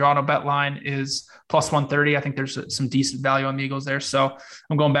Palace on the draw no bet line is plus 130. I think there's some decent value on the Eagles there. So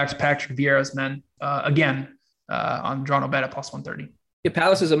I'm going back to Patrick Vieira's men again on draw no bet at plus 130. Yeah,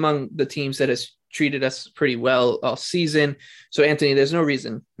 Palace is among the teams that has treated us pretty well all season. So Anthony, there's no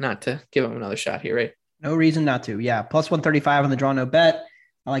reason not to give them another shot here, right? No reason not to. Yeah, plus 135 on the draw no bet.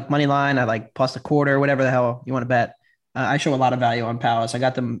 I like money line. I like plus a quarter, whatever the hell you want to bet. I show a lot of value on Palace. I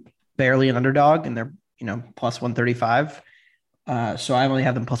got them barely an underdog, and they're plus 135. So I only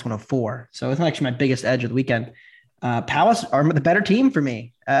have them plus 104. So it's not actually my biggest edge of the weekend. Palace are the better team for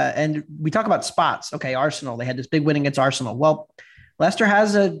me. And we talk about spots. Okay, Arsenal, they had this big win against Arsenal. Well, Leicester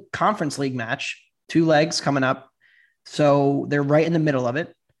has a Conference League match, 2 legs coming up. So they're right in the middle of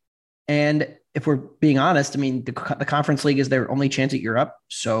it. And if we're being honest, I mean, the Conference League is their only chance at Europe.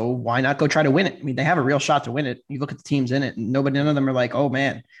 So why not go try to win it? I mean, they have a real shot to win it. You look at the teams in it, and none of them are like, oh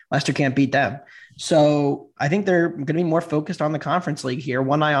man, Leicester can't beat them. So I think they're going to be more focused on the Conference League here.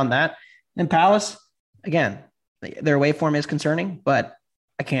 One eye on that. And Palace, again, their away form is concerning, but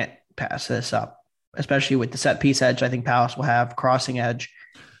I can't pass this up, especially with the set piece edge. I think Palace will have crossing edge.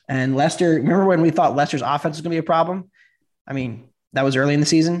 And Leicester, remember when we thought Leicester's offense was going to be a problem? I mean, that was early in the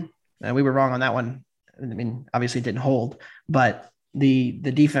season. We were wrong on that one. I mean, obviously it didn't hold, but the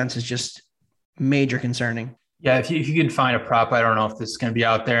defense is just major concerning. Yeah, if you can find a prop, I don't know if this is going to be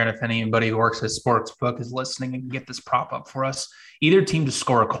out there, and if anybody who works at Sportsbook is listening and can get this prop up for us. Either team to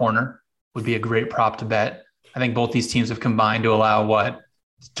score a corner would be a great prop to bet. I think both these teams have combined to allow,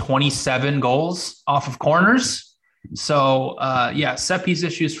 27 goals off of corners. So, set piece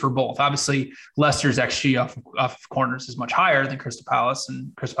issues for both. Obviously, Leicester's XG off of corners is much higher than Crystal Palace,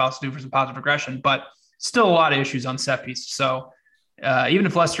 and Crystal Palace do for some positive aggression, but still a lot of issues on set pieces. So, even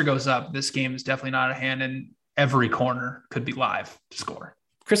if Leicester goes up, this game is definitely not a hand, and every corner could be live to score.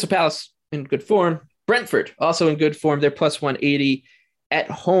 Crystal Palace in good form. Brentford also in good form. They're plus 180 at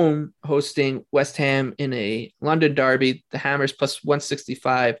home, hosting West Ham in a London derby. The Hammers plus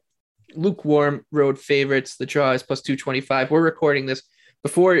 165. Lukewarm road favorites. The draw is plus 225. We're recording this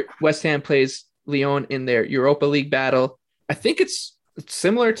before West Ham plays Lyon in their Europa League battle. I think it's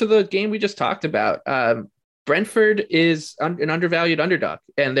similar to the game we just talked about. Brentford is an undervalued underdog,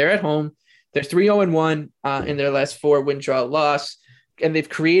 and they're at home. They're 3-0-1 in their last 4 win, draw, loss, and they've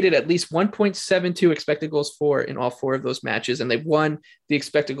created at least 1.72 expected goals for in all 4 of those matches, and they've won the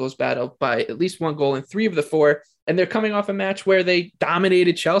expected goals battle by at least 1 goal in 3 of the 4, and they're coming off a match where they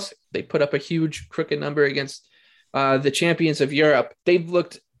dominated Chelsea. They put up a huge crooked number against the champions of Europe. They've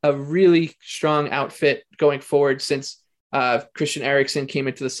looked a really strong outfit going forward since Christian Eriksen came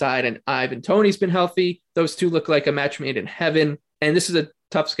into the side and Ivan Toney's been healthy. Those two look like a match made in heaven, and this is a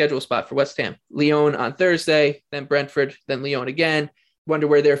tough schedule spot for West Ham. Lyon on Thursday, then Brentford, then Lyon again. Wonder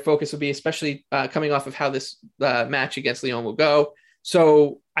where their focus will be, especially coming off of how this match against Lyon will go.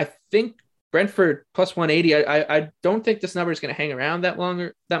 So I think Brentford plus 180. I don't think this number is going to hang around that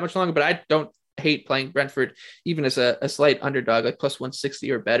much longer, but I don't hate playing Brentford even as a slight underdog, like plus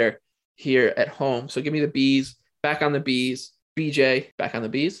 160 or better here at home. So give me the Bees, back on the Bees. BJ, back on the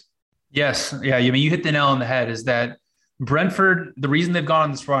Bees. Yes. Yeah. I mean, you hit the nail on the head is that Brentford, the reason they've gone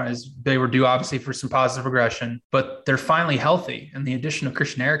on this run is they were due obviously for some positive regression, but they're finally healthy. And the addition of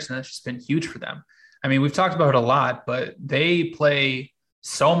Christian Eriksen has just been huge for them. I mean, we've talked about it a lot, but they play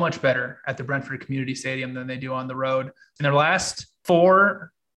so much better at the Brentford Community Stadium than they do on the road. In their last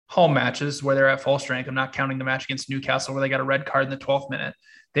 4 home matches where they're at full strength, I'm not counting the match against Newcastle where they got a red card in the 12th minute.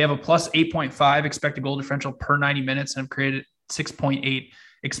 They have a plus 8.5 expected goal differential per 90 minutes and have created 6.8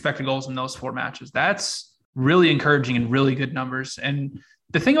 expected goals in those 4 matches. That's really encouraging and really good numbers. And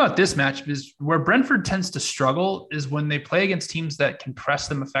the thing about this match is where Brentford tends to struggle is when they play against teams that can press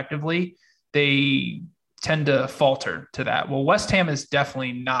them effectively, they tend to falter to that. Well, West Ham is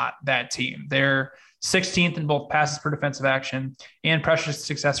definitely not that team. They're 16th in both passes per defensive action and pressure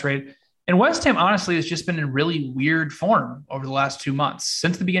success rate. And West Ham, honestly, has just been in really weird form over the last 2 months.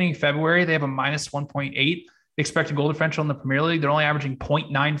 Since the beginning of February, they have a minus 1.8 expected goal differential in the Premier League. They're only averaging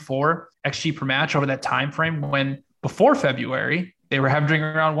 0.94 XG per match over that time frame, when before February, they were averaging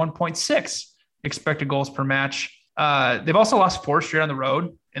around 1.6 expected goals per match. They've also lost 4 straight on the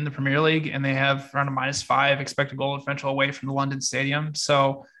road in the Premier League, and they have around a minus 5 expected goal differential away from the London Stadium.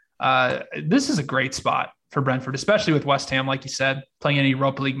 So this is a great spot for Brentford, especially with West Ham, like you said, playing an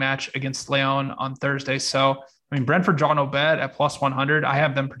Europa League match against Lyon on Thursday. So, I mean, Brentford draw no bet at plus 100. I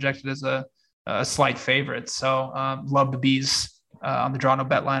have them projected as a slight favorite. So love the Bees on the draw no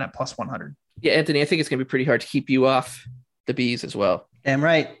bet line at plus 100. Yeah, Anthony, I think it's going to be pretty hard to keep you off the Bees as well. Damn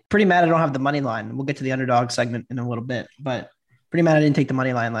right. Pretty mad I don't have the money line. We'll get to the underdog segment in a little bit, but pretty mad I didn't take the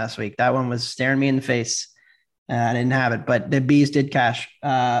money line last week. That one was staring me in the face. I didn't have it, but the Bees did cash.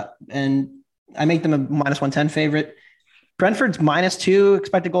 And I make them a minus 110 favorite. Brentford's minus 2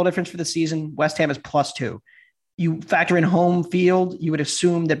 expected goal difference for the season. West Ham is plus 2. You factor in home field, you would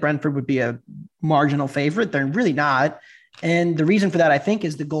assume that Brentford would be a marginal favorite. They're really not. And the reason for that, I think,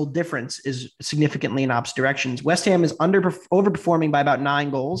 is the goal difference is significantly in opposite directions. West Ham is overperforming by about 9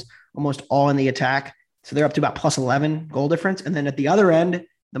 goals, almost all in the attack. So they're up to about plus 11 goal difference. And then at the other end,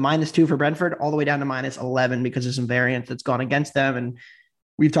 the minus 2 for Brentford, all the way down to minus 11 because of some variance that's gone against them. And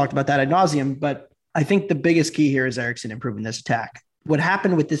we've talked about that ad nauseum. But I think the biggest key here is Eriksen improving this attack. What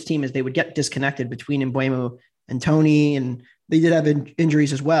happened with this team is they would get disconnected between Mbeumo and Toney, and they did have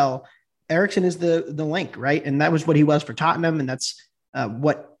injuries as well. Eriksen is the link, right? And that was what he was for Tottenham, and that's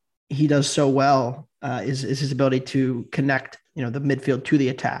what he does so well is his ability to connect, the midfield to the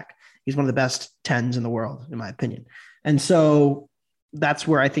attack. He's one of the best 10s in the world, in my opinion. And so that's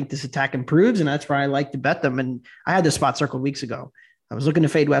where I think this attack improves, and that's where I like to bet them. And I had this spot circled weeks ago. I was looking to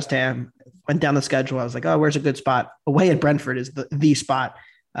fade West Ham, went down the schedule. I was like, oh, where's a good spot? Away at Brentford is the spot.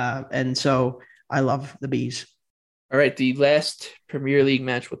 And so I love the Bees. All right, the last Premier League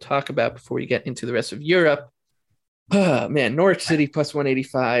match we'll talk about before we get into the rest of Europe. Oh, man, Norwich City plus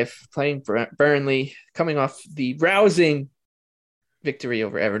 185, playing Burnley, coming off the rousing victory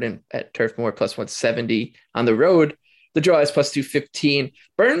over Everton at Turf Moor plus 170 on the road. The draw is plus 215.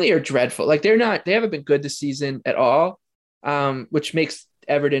 Burnley are dreadful. Like they haven't been good this season at all, which makes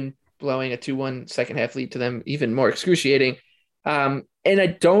Everton blowing a 2-1 second half lead to them even more excruciating. And I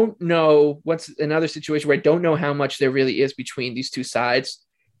don't know what's another situation where I don't know how much there really is between these two sides,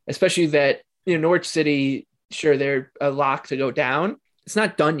 especially that, Norwich City, sure, they're a lock to go down. It's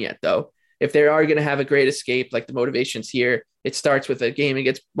not done yet, though. If they are going to have a great escape, like the motivations here, it starts with a game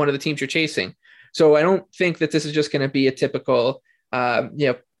against one of the teams you're chasing. So I don't think that this is just going to be a typical,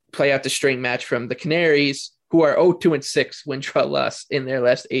 play out the string match from the Canaries, who are 0-2-6 win draw loss in their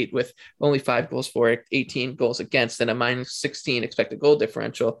last 8 with only 5 goals for, 18 goals against, and a minus 16 expected goal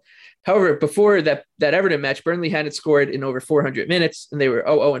differential. However, before that Everton match, Burnley hadn't scored in over 400 minutes, and they were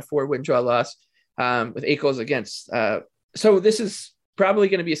 0-4 win draw loss with 8 goals against. So this is probably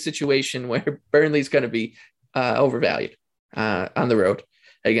going to be a situation where Burnley's going to be overvalued on the road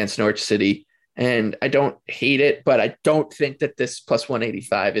against Norwich City. And I don't hate it, but I don't think that this plus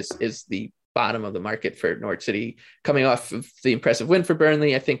 185 is the bottom of the market for Norwich City coming off of the impressive win for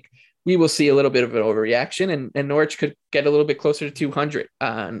Burnley. I think we will see a little bit of an overreaction, and Norwich could get a little bit closer to 200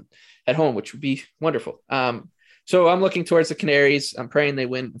 at home, which would be wonderful. So I'm looking towards the Canaries. I'm praying they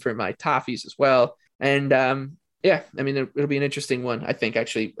win for my Toffees as well. And yeah, I mean, it'll be an interesting one. I think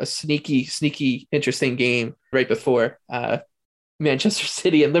actually a sneaky, interesting game right before Manchester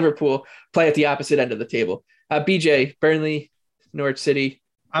City and Liverpool play at the opposite end of the table. BJ, Burnley, Norwich City.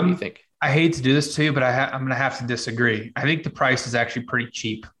 What do you think? I hate to do this to you, but I'm going to have to disagree. I think the price is actually pretty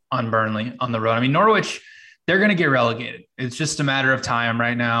cheap on Burnley on the road. I mean, Norwich, they're going to get relegated. It's just a matter of time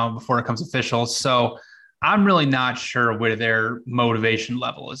right now before it comes official. So I'm really not sure where their motivation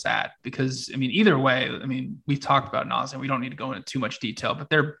level is at, because, I mean, either way, I mean, we've talked about nauseam. We don't need to go into too much detail, but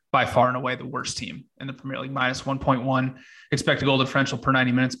they're by far and away the worst team in the Premier League. Minus 1.1 expected goal differential per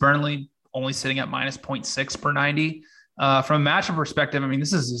 90 minutes. Burnley only sitting at minus 0.6 per 90. From a matchup perspective, I mean,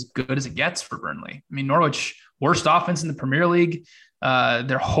 this is as good as it gets for Burnley. I mean, Norwich, worst offense in the Premier League.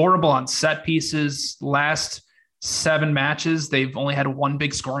 They're horrible on set pieces. Last 7 matches, they've only had one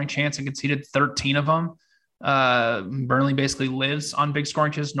big scoring chance and conceded 13 of them. Burnley basically lives on big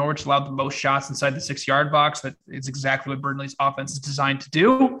scoring chances. Norwich allowed the most shots inside the 6-yard box. That is exactly what Burnley's offense is designed to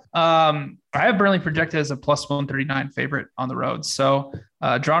do. I have Burnley projected as a plus 139 favorite on the road. So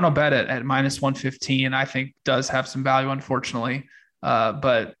draw no bet at minus 115, I think does have some value, unfortunately.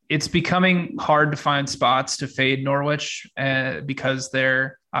 But it's becoming hard to find spots to fade Norwich because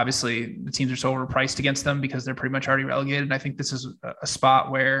they're obviously the teams are so overpriced against them because they're pretty much already relegated. And I think this is a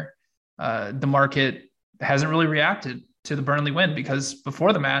spot where the market hasn't really reacted to the Burnley win, because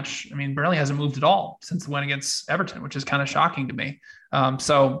before the match, I mean, Burnley hasn't moved at all since the win against Everton, which is kind of shocking to me.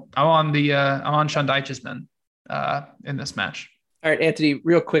 So I'm on Sean Dyche's men in this match. All right, Anthony,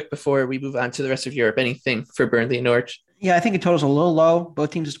 real quick before we move on to the rest of Europe, anything for Burnley and Norwich? Yeah, I think the total's a little low. Both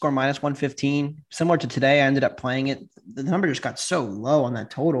teams to score minus 115. Similar to today, I ended up playing it. The number just got so low on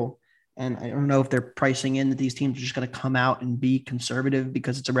that total. And I don't know if they're pricing in that these teams are just going to come out and be conservative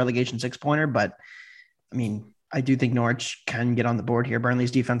because it's a relegation 6-pointer. But, I mean, I do think Norwich can get on the board here.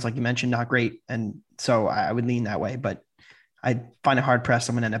 Burnley's defense, like you mentioned, not great. And so I would lean that way. But I find it hard-pressed.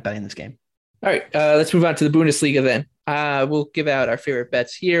 I'm going to end up betting this game. All right, let's move on to the Bundesliga then. We'll give out our favorite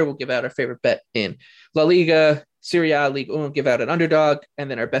bets here. We'll give out our favorite bet in La Liga, Serie A, League. We'll give out an underdog, and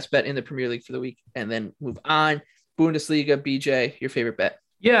then our best bet in the Premier League for the week, and then move on. Bundesliga, BJ, your favorite bet?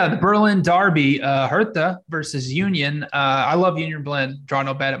 Yeah, the Berlin Derby, Hertha versus Union. I love Union Berlin. Draw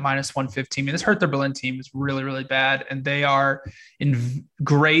no bet at minus 115. I mean, this Hertha Berlin team is really, really bad, and they are in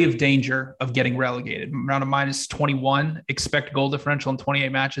grave danger of getting relegated. Around a minus 21 expected goal differential in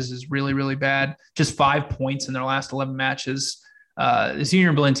 28 matches is really, really bad. Just 5 points in their last 11 matches. This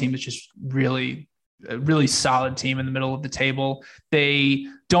Union Berlin team is just really a really solid team in the middle of the table. They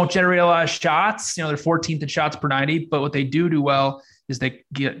don't generate a lot of shots. You know, they're 14th in shots per 90, but what they do well is they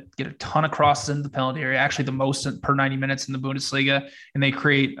get a ton of crosses into the penalty area, actually the most per 90 minutes in the Bundesliga, and they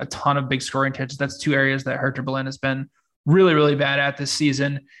create a ton of big scoring chances. That's 2 areas that Hertha Berlin has been really, really bad at this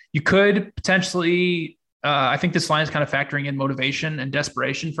season. You could potentially, I think this line is kind of factoring in motivation and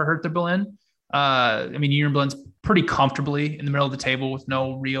desperation for Hertha Berlin. I mean, Union Berlin's pretty comfortably in the middle of the table with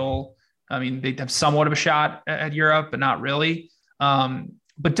no real, I mean, they have somewhat of a shot at Europe, but not really.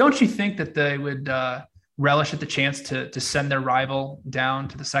 But don't you think that they would relish at the chance to send their rival down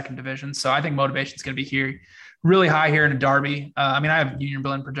to the 2nd division? So I think motivation is going to be here really high here in a derby. I mean, I have Union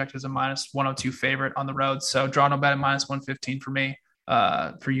Berlin projected as a minus 102 favorite on the road. So draw no bet at minus 115 for me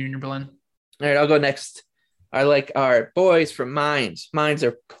for Union Berlin. All right, I'll go next. I like our boys from Mainz. Mainz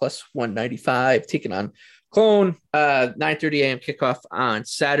are plus 195 taking on Cologne. 9:30 a.m. kickoff on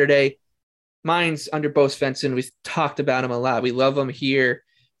Saturday. Mainz under Bo Svensson. We've talked about him a lot. We love them here.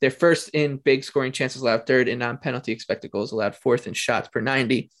 They're first in big scoring chances allowed, 3rd in non-penalty expected goals allowed, 4th in shots per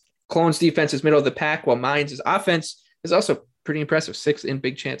 90. Cologne's defense is middle of the pack, while Mainz's offense is also pretty impressive. 6th in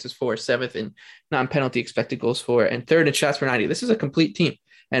big chances for, 7th in non-penalty expected goals for, and 3rd in shots per 90. This is a complete team,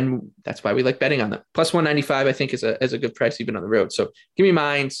 and that's why we like betting on them. Plus 195, I think, is a good price even on the road. So give me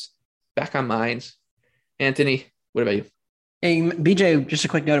Mainz, back on Mainz. Anthony, what about you? Hey, BJ, just a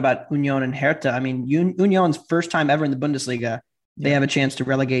quick note about Union and Hertha. I mean, Union's first time ever in the Bundesliga. They have a chance to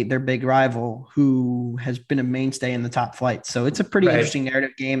relegate their big rival who has been a mainstay in the top flight. So it's a pretty interesting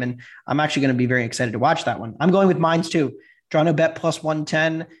narrative game, and I'm actually going to be very excited to watch that one. I'm going with Mainz too. Draw no bet plus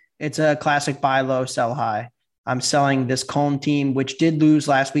 110. It's a classic buy low, sell high. I'm selling this Cologne team, which did lose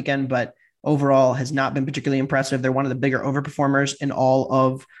last weekend, but overall has not been particularly impressive. They're one of the bigger overperformers in all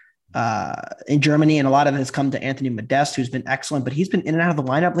of in Germany, and a lot of it has come to Anthony Modeste, who's been excellent, but he's been in and out of the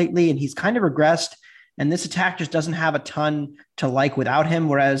lineup lately, and he's kind of regressed. And this attack just doesn't have a ton to like without him,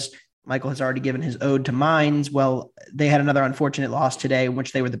 whereas Michael has already given his ode to Mainz. Well, they had another unfortunate loss today, in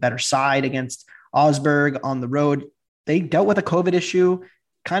which they were the better side against Augsburg on the road. They dealt with a COVID issue,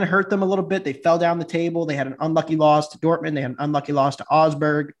 kind of hurt them a little bit. They fell down the table. They had an unlucky loss to Dortmund. They had an unlucky loss to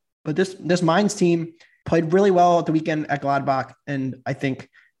Augsburg. But this Mainz team played really well at the weekend at Gladbach, and I think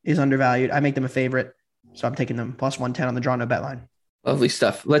is undervalued. I make them a favorite, so I'm taking them plus 110 on the draw no bet line. Lovely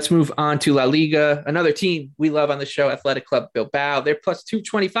stuff. Let's move on to La Liga. Another team we love on the show, Athletic Club Bilbao. They're plus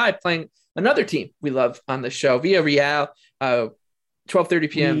 225 playing another team we love on the show, Villarreal.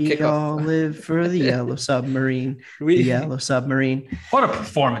 12:30 p.m. We kickoff. all live for the Yellow Submarine. The Yellow Submarine. What a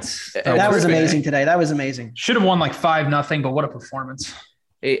performance. That was amazing today. That was amazing. Should have won like 5-0, but what a performance.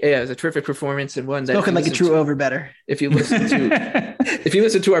 Yeah, it was a terrific performance, and one that spoken like a true over-better. If you listen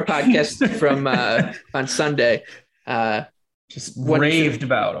to our podcast from on Sunday, just raved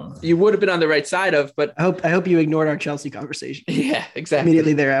about them. You would have been on the right side of, but I hope you ignored our Chelsea conversation. Yeah, exactly.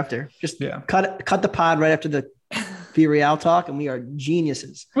 Immediately thereafter, just cut the pod right after the Villarreal talk, and we are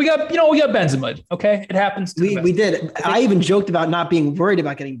geniuses. We got Benzema. Okay, it happens. We did. I even joked about not being worried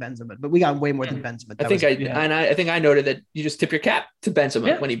about getting Benzema, but we got way more than Benzema. I think I noted that you just tip your cap to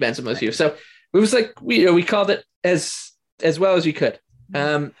Benzema when he Benzema's you. So it was like we called it as well as we could.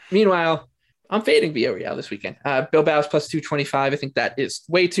 Meanwhile, I'm fading Villarreal this weekend. Bilbao's plus 225. I think that is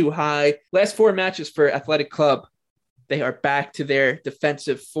way too high. Last 4 matches for Athletic Club, they are back to their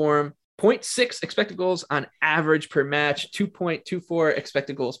defensive form. 0.6 expected goals on average per match, 2.24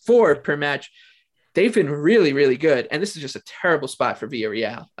 expected goals for per match. They've been really, really good. And this is just a terrible spot for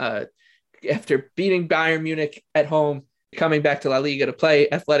Villarreal. After beating Bayern Munich at home, coming back to La Liga to play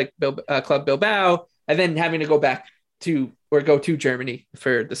Athletic Club Bilbao, and then having to go to Germany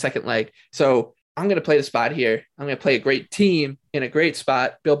for the second leg. So I'm going to play the spot here. I'm going to play a great team in a great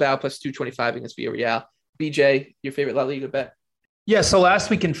spot. Bilbao plus 225 against Villarreal. BJ, your favorite La Liga bet? Yeah, so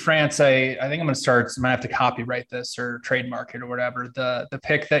last week in France, I think I'm going to start. I might have to copyright this or trademark it or whatever. The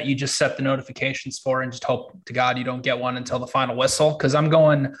pick that you just set the notifications for, and just hope to God you don't get one until the final whistle. Because I'm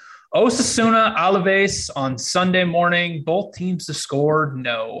going Osasuna, Alaves on Sunday morning. Both teams to score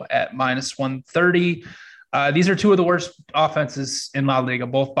no at minus 130. These are two of the worst offenses in La Liga,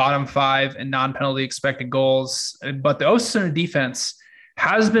 both bottom 5 and non-penalty expected goals. But the Osasuna defense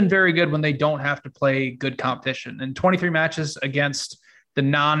has been very good when they don't have to play good competition. In 23 matches against the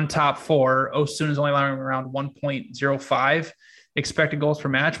non-top 4, Osasuna is only allowing around 1.05 expected goals per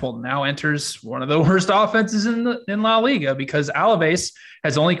match. Well, now enters one of the worst offenses in La Liga, because Alaves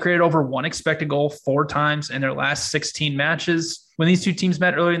has only created over 1 expected goal 4 times in their last 16 matches. When these two teams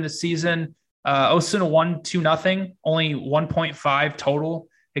met earlier in the season, Osasuna won 2-0, only 1.5 total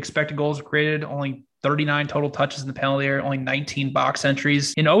expected goals created, only 39 total touches in the penalty area, only 19 box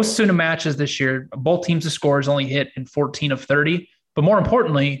entries. In Osasuna matches this year, both teams' scores only hit in 14 of 30. But more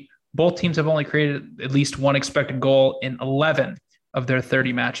importantly, both teams have only created at least 1 expected goal in 11 of their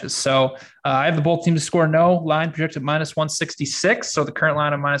 30 matches. So I have the both teams to score no. Line projected minus 166. So the current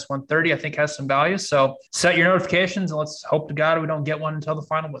line of minus 130, I think, has some value. So set your notifications, and let's hope to God we don't get one until the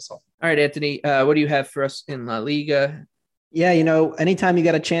final whistle. All right, Anthony, what do you have for us in La Liga? Yeah, anytime you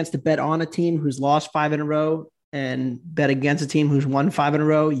got a chance to bet on a team who's lost 5 in a row and bet against a team who's won 5 in a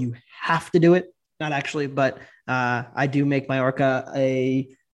row, you have to do it. Not actually, but I do make Mallorca a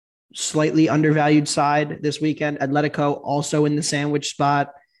slightly undervalued side this weekend. Atletico also in the sandwich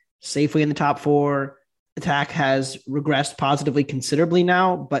spot, safely in the top 4. Attack has regressed positively considerably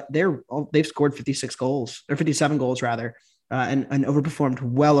now, but they've scored 56 goals, or 57 goals rather, and overperformed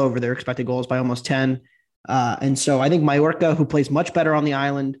well over their expected goals by almost 10. And so I think Mallorca, who plays much better on the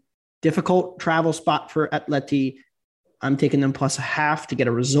island, difficult travel spot for Atleti. I'm taking them plus a half to get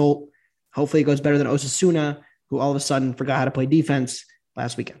a result. Hopefully it goes better than Osasuna, who all of a sudden forgot how to play defense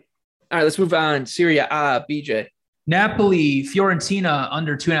last weekend. All right, let's move on. Serie A, BJ. Napoli, Fiorentina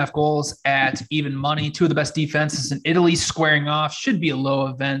under 2.5 goals at even money. 2 of the best defenses in Italy squaring off. Should be a low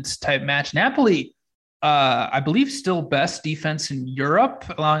event type match. Napoli, I believe, still best defense in Europe,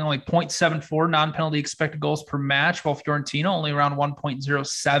 allowing only 0.74 non-penalty expected goals per match, while Fiorentina only around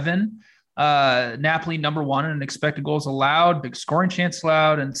 1.07. Napoli number 1 in expected goals allowed, big scoring chance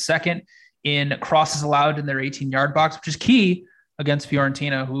allowed, and second in crosses allowed in their 18-yard box, which is key against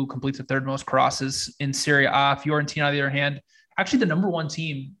Fiorentina, who completes the 3rd most crosses in Serie A. Fiorentina, on the other hand, actually the number 1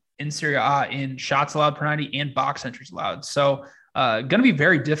 team in Serie A in shots allowed per 90 and box entries allowed. So going to be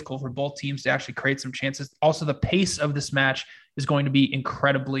very difficult for both teams to actually create some chances. Also, the pace of this match is going to be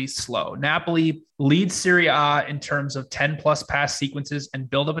incredibly slow. Napoli leads Serie A in terms of 10-plus pass sequences and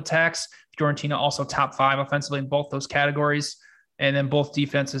build-up attacks. Fiorentina also top 5 offensively in both those categories. And then both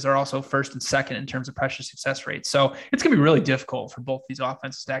defenses are also first and second in terms of pressure success rate. So it's going to be really difficult for both these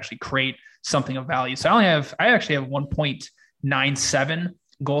offenses to actually create something of value. So I actually have 1.97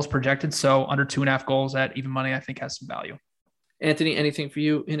 goals projected. So under 2.5 goals at even money, I think has some value. Anthony, anything for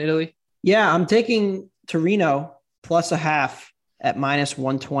you in Italy? Yeah, I'm taking Torino plus a half at minus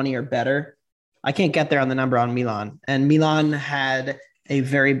 120 or better. I can't get there on the number on Milan. And Milan had a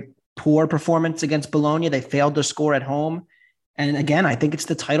very poor performance against Bologna. They failed to score at home. And again, I think it's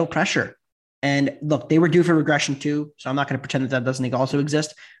the title pressure. And look, they were due for regression too. So I'm not going to pretend that doesn't also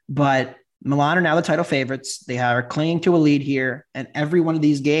exist. But Milan are now the title favorites. They are clinging to a lead here. And every one of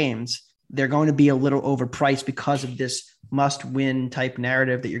these games, they're going to be a little overpriced because of this must-win type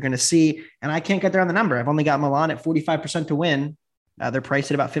narrative that you're going to see. And I can't get there on the number. I've only got Milan at 45% to win. They're priced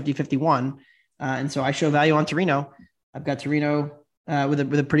at about 50-51. And so I show value on Torino. I've got Torino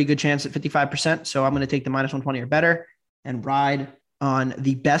with a pretty good chance at 55%. So I'm going to take the minus 120 or better and ride on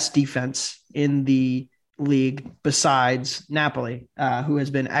the best defense in the league besides Napoli, who has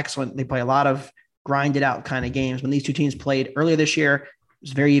been excellent. They play a lot of grinded out kind of games. When these two teams played earlier this year, it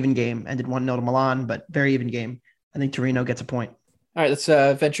was a very even game. Ended 1-0 to Milan, but very even game. I think Torino gets a point. All right, let's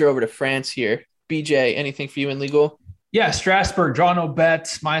venture over to France here. BJ, anything for you in legal? Yeah, Strasbourg, draw no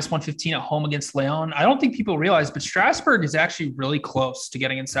bet, minus 115 at home against Lyon. I don't think people realize, but Strasbourg is actually really close to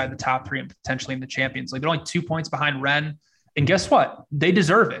getting inside the top 3 and potentially in the Champions League. They're only 2 points behind Rennes. And guess what? They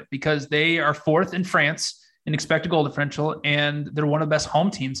deserve it because they are 4th in France in expected goal differential, and they're one of the best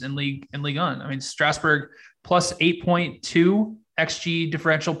home teams in Ligue 1. I mean, Strasbourg plus 8.2 XG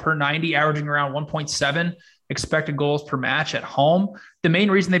differential per 90, averaging around 1.7 expected goals per match at home. The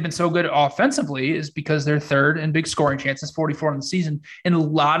main reason they've been so good offensively is because they're 3rd in big scoring chances, 44 in the season. And a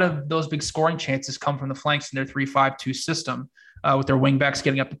lot of those big scoring chances come from the flanks in their 3-5-2 system, with their wingbacks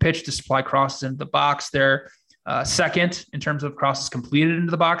getting up the pitch to supply crosses into the box. They're 2nd in terms of crosses completed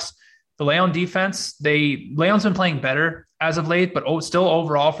into the box. The Lyon defense, Lyon's been playing better as of late, but still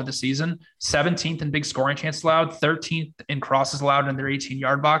overall for the season, 17th in big scoring chances allowed, 13th in crosses allowed in their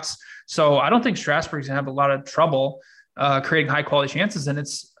 18-yard box. So I don't think Strasbourg's going to have a lot of trouble creating high-quality chances, and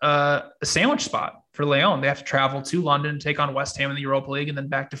it's a sandwich spot for Lyon. They have to travel to London and take on West Ham in the Europa League and then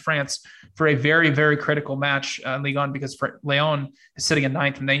back to France for a very, very critical match in Ligue 1 because Lyon is sitting at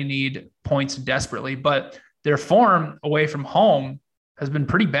 9th and they need points desperately. But their form away from home has been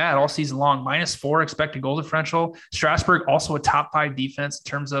pretty bad all season long. -4 expected goal differential. Strasbourg also a top 5 defense in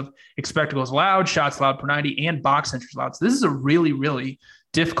terms of expected goals allowed, shots allowed per 90, and box entries allowed. So this is a really, really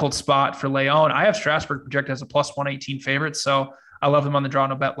difficult spot for Lyon. I have Strasbourg projected as a plus 118 favorite, so I love them on the draw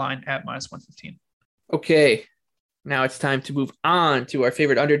no bet line at minus 115. Okay, now it's time to move on to our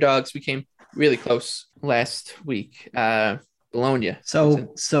favorite underdogs. We came really close last week. Bologna.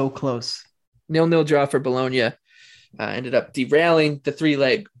 So close. 0-0 draw for Bologna. Ended up derailing the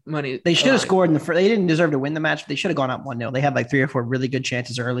 3-leg money. They should have scored in the first. They didn't deserve to win the match. They should have gone up 1-0. They had like 3 or 4 really good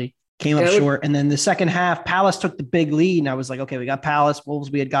chances early. Came up short. And then the second half, Palace took the big lead. And I was like, okay, we got Palace.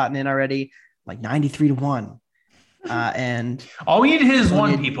 Wolves we had gotten in already, like 93-1. And all we needed is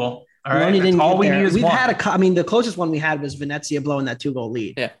one, people. All right. That's all we need is We've one. had the closest one we had was Venezia blowing that 2-goal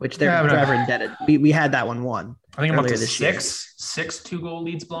lead, which they're forever indebted. We had that one won. I think I'm up to six 2-goal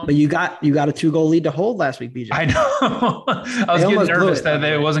leads blown. But you got a 2-goal lead to hold last week, BJ. I know. I was getting nervous that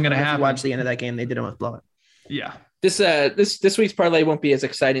it wasn't going to happen. Watch the end of that game. They did almost blow it. Yeah. This week's parlay won't be as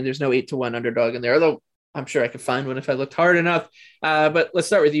exciting. There's no 8-1 underdog in there, although I'm sure I could find one if I looked hard enough. But let's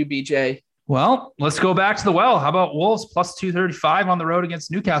start with you, BJ. Well, let's go back to the well. How about Wolves plus 235 on the road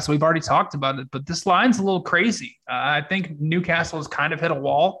against Newcastle? We've already talked about it, but this line's a little crazy. I think Newcastle has kind of hit a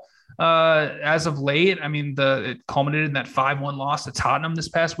wall as of late. I mean, it culminated in that 5-1 loss to Tottenham this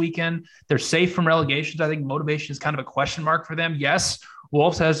past weekend. They're safe from relegations. I think motivation is kind of a question mark for them. Yes,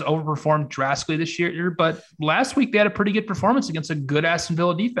 Wolves has overperformed drastically this year, but last week they had a pretty good performance against a good Aston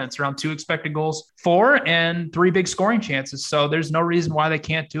Villa defense, around 2 expected goals, 4 and 3 big scoring chances. So there's no reason why they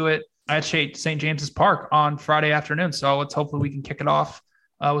can't do it at St. James's Park on Friday afternoon. So let's hopefully we can kick it off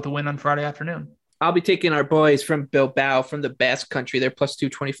with a win on Friday afternoon. I'll be taking our boys from Bilbao, from the Basque Country. They're plus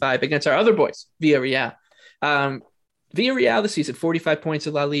 225 against our other boys, Villarreal. Villarreal this season, 45 points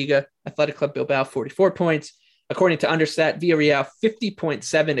in La Liga. Athletic Club Bilbao, 44 points. According to Understat, Villarreal,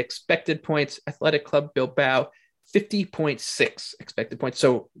 50.7 expected points. Athletic Club Bilbao, 50.6 expected points.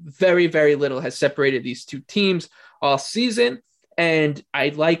 So very, very little has separated these two teams all season. And I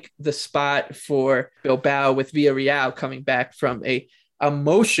like the spot for Bilbao with Villarreal coming back from a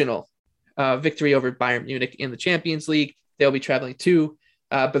emotional victory over Bayern Munich in the Champions League. They'll be traveling to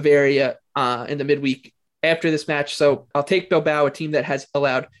Bavaria in the midweek after this match. So I'll take Bilbao, a team that has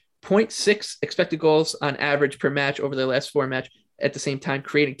allowed 0.6 expected goals on average per match over their last 4 matches, at the same time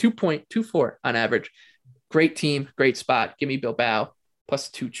creating 2.24 on average. Great team, great spot. Give me Bilbao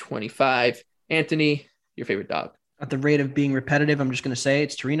plus 225. Anthony, your favorite dog. At the rate of being repetitive, I'm just going to say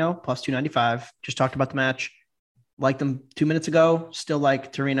it's Torino plus 295. Just talked about the match. Liked them 2 minutes ago. Still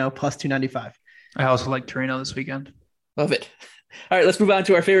like Torino plus 295. I also like Torino this weekend. Love it. All right, let's move on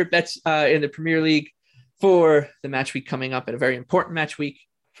to our favorite bets in the Premier League for the match week coming up, at a very important match week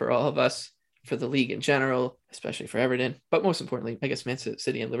for all of us, for the league in general, especially for Everton, but most importantly, I guess, Man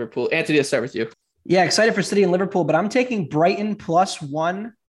City and Liverpool. Anthony, let's start with you. Yeah, excited for City and Liverpool, but I'm taking Brighton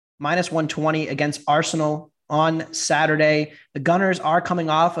 +1, -120 against Arsenal on Saturday. The Gunners are coming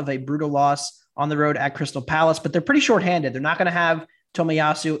off of a brutal loss on the road at Crystal Palace, but they're pretty shorthanded. They're not going to have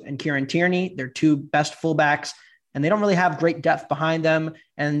Tomiyasu and Kieran Tierney, their 2 best fullbacks, and they don't really have great depth behind them,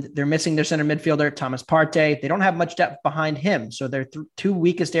 and they're missing their center midfielder, Thomas Partey. They don't have much depth behind him, so their 2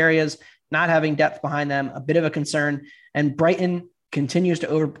 weakest areas, not having depth behind them, a bit of a concern. And Brighton continues to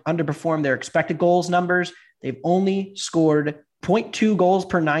underperform their expected goals numbers. They've only scored 0.2 goals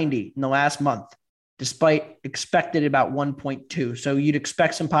per 90 in the last month, despite expected about 1.2. So you'd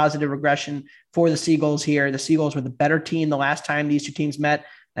expect some positive regression for the Seagulls here. The Seagulls were the better team the last time these 2 teams met.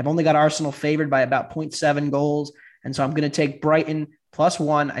 I've only got Arsenal favored by about 0.7 goals. And so I'm going to take Brighton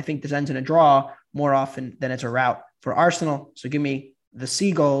 +1. I think this ends in a draw more often than it's a rout for Arsenal. So give me the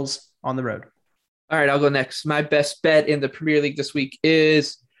Seagulls on the road. All right, I'll go next. My best bet in the Premier League this week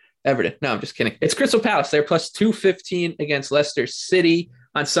is Everton. No, I'm just kidding. It's Crystal Palace. They're +215 against Leicester City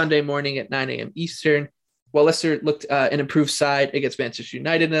on Sunday morning at 9 a.m. Eastern. While Leicester looked an improved side against Manchester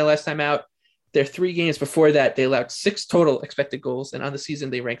United in their last time out, their 3 games before that, they allowed 6 total expected goals. And on the season,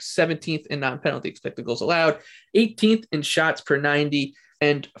 they ranked 17th in non-penalty expected goals allowed, 18th in shots per 90,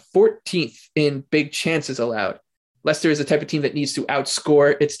 and 14th in big chances allowed. Leicester is the type of team that needs to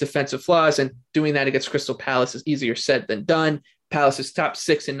outscore its defensive flaws, and doing that against Crystal Palace is easier said than done. Palace is top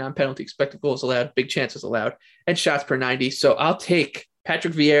 6 in non-penalty expected goals allowed, big chances allowed, and shots per 90. So I'll take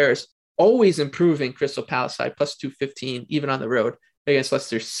Patrick Vieira's always improving Crystal Palace side +215, even on the road against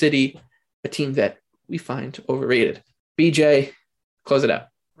Leicester City, a team that we find overrated. BJ, close it out.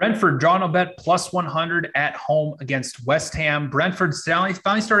 Brentford, draw no bet +100 at home against West Ham. Brentford's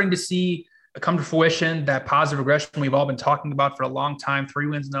finally starting to see come to fruition that positive regression we've all been talking about for a long time. 3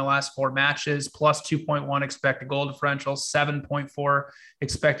 wins in their last 4 matches, +2.1 expected goal differential, 7.4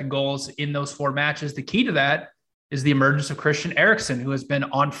 expected goals in those 4 matches. The key to that is the emergence of Christian Eriksen, who has been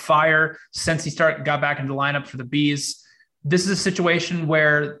on fire since he got back into the lineup for the Bees. This is a situation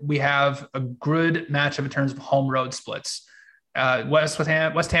where we have a good matchup in terms of home road splits. West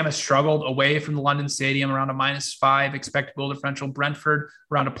Ham has struggled away from the London Stadium, around a -5 expected goal differential. Brentford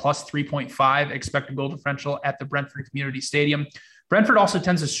around a +3.5 expected goal differential at the Brentford Community Stadium. Brentford also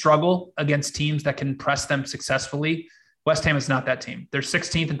tends to struggle against teams that can press them successfully. West Ham is not that team. They're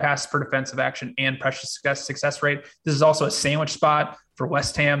 16th in passes per defensive action and pressure success rate. This is also a sandwich spot for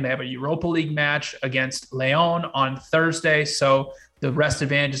West Ham. They have a Europa League match against Lyon on Thursday, so the rest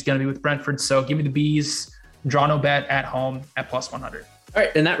advantage is going to be with Brentford. So give me the Bees. Draw no bet at home at +100. All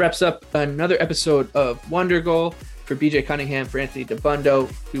right, and that wraps up another episode of Wonder Goal. For BJ Cunningham, for Anthony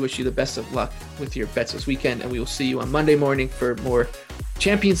Dabundo, we wish you the best of luck with your bets this weekend, and we will see you on Monday morning for more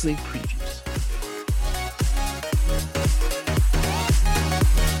Champions League preview.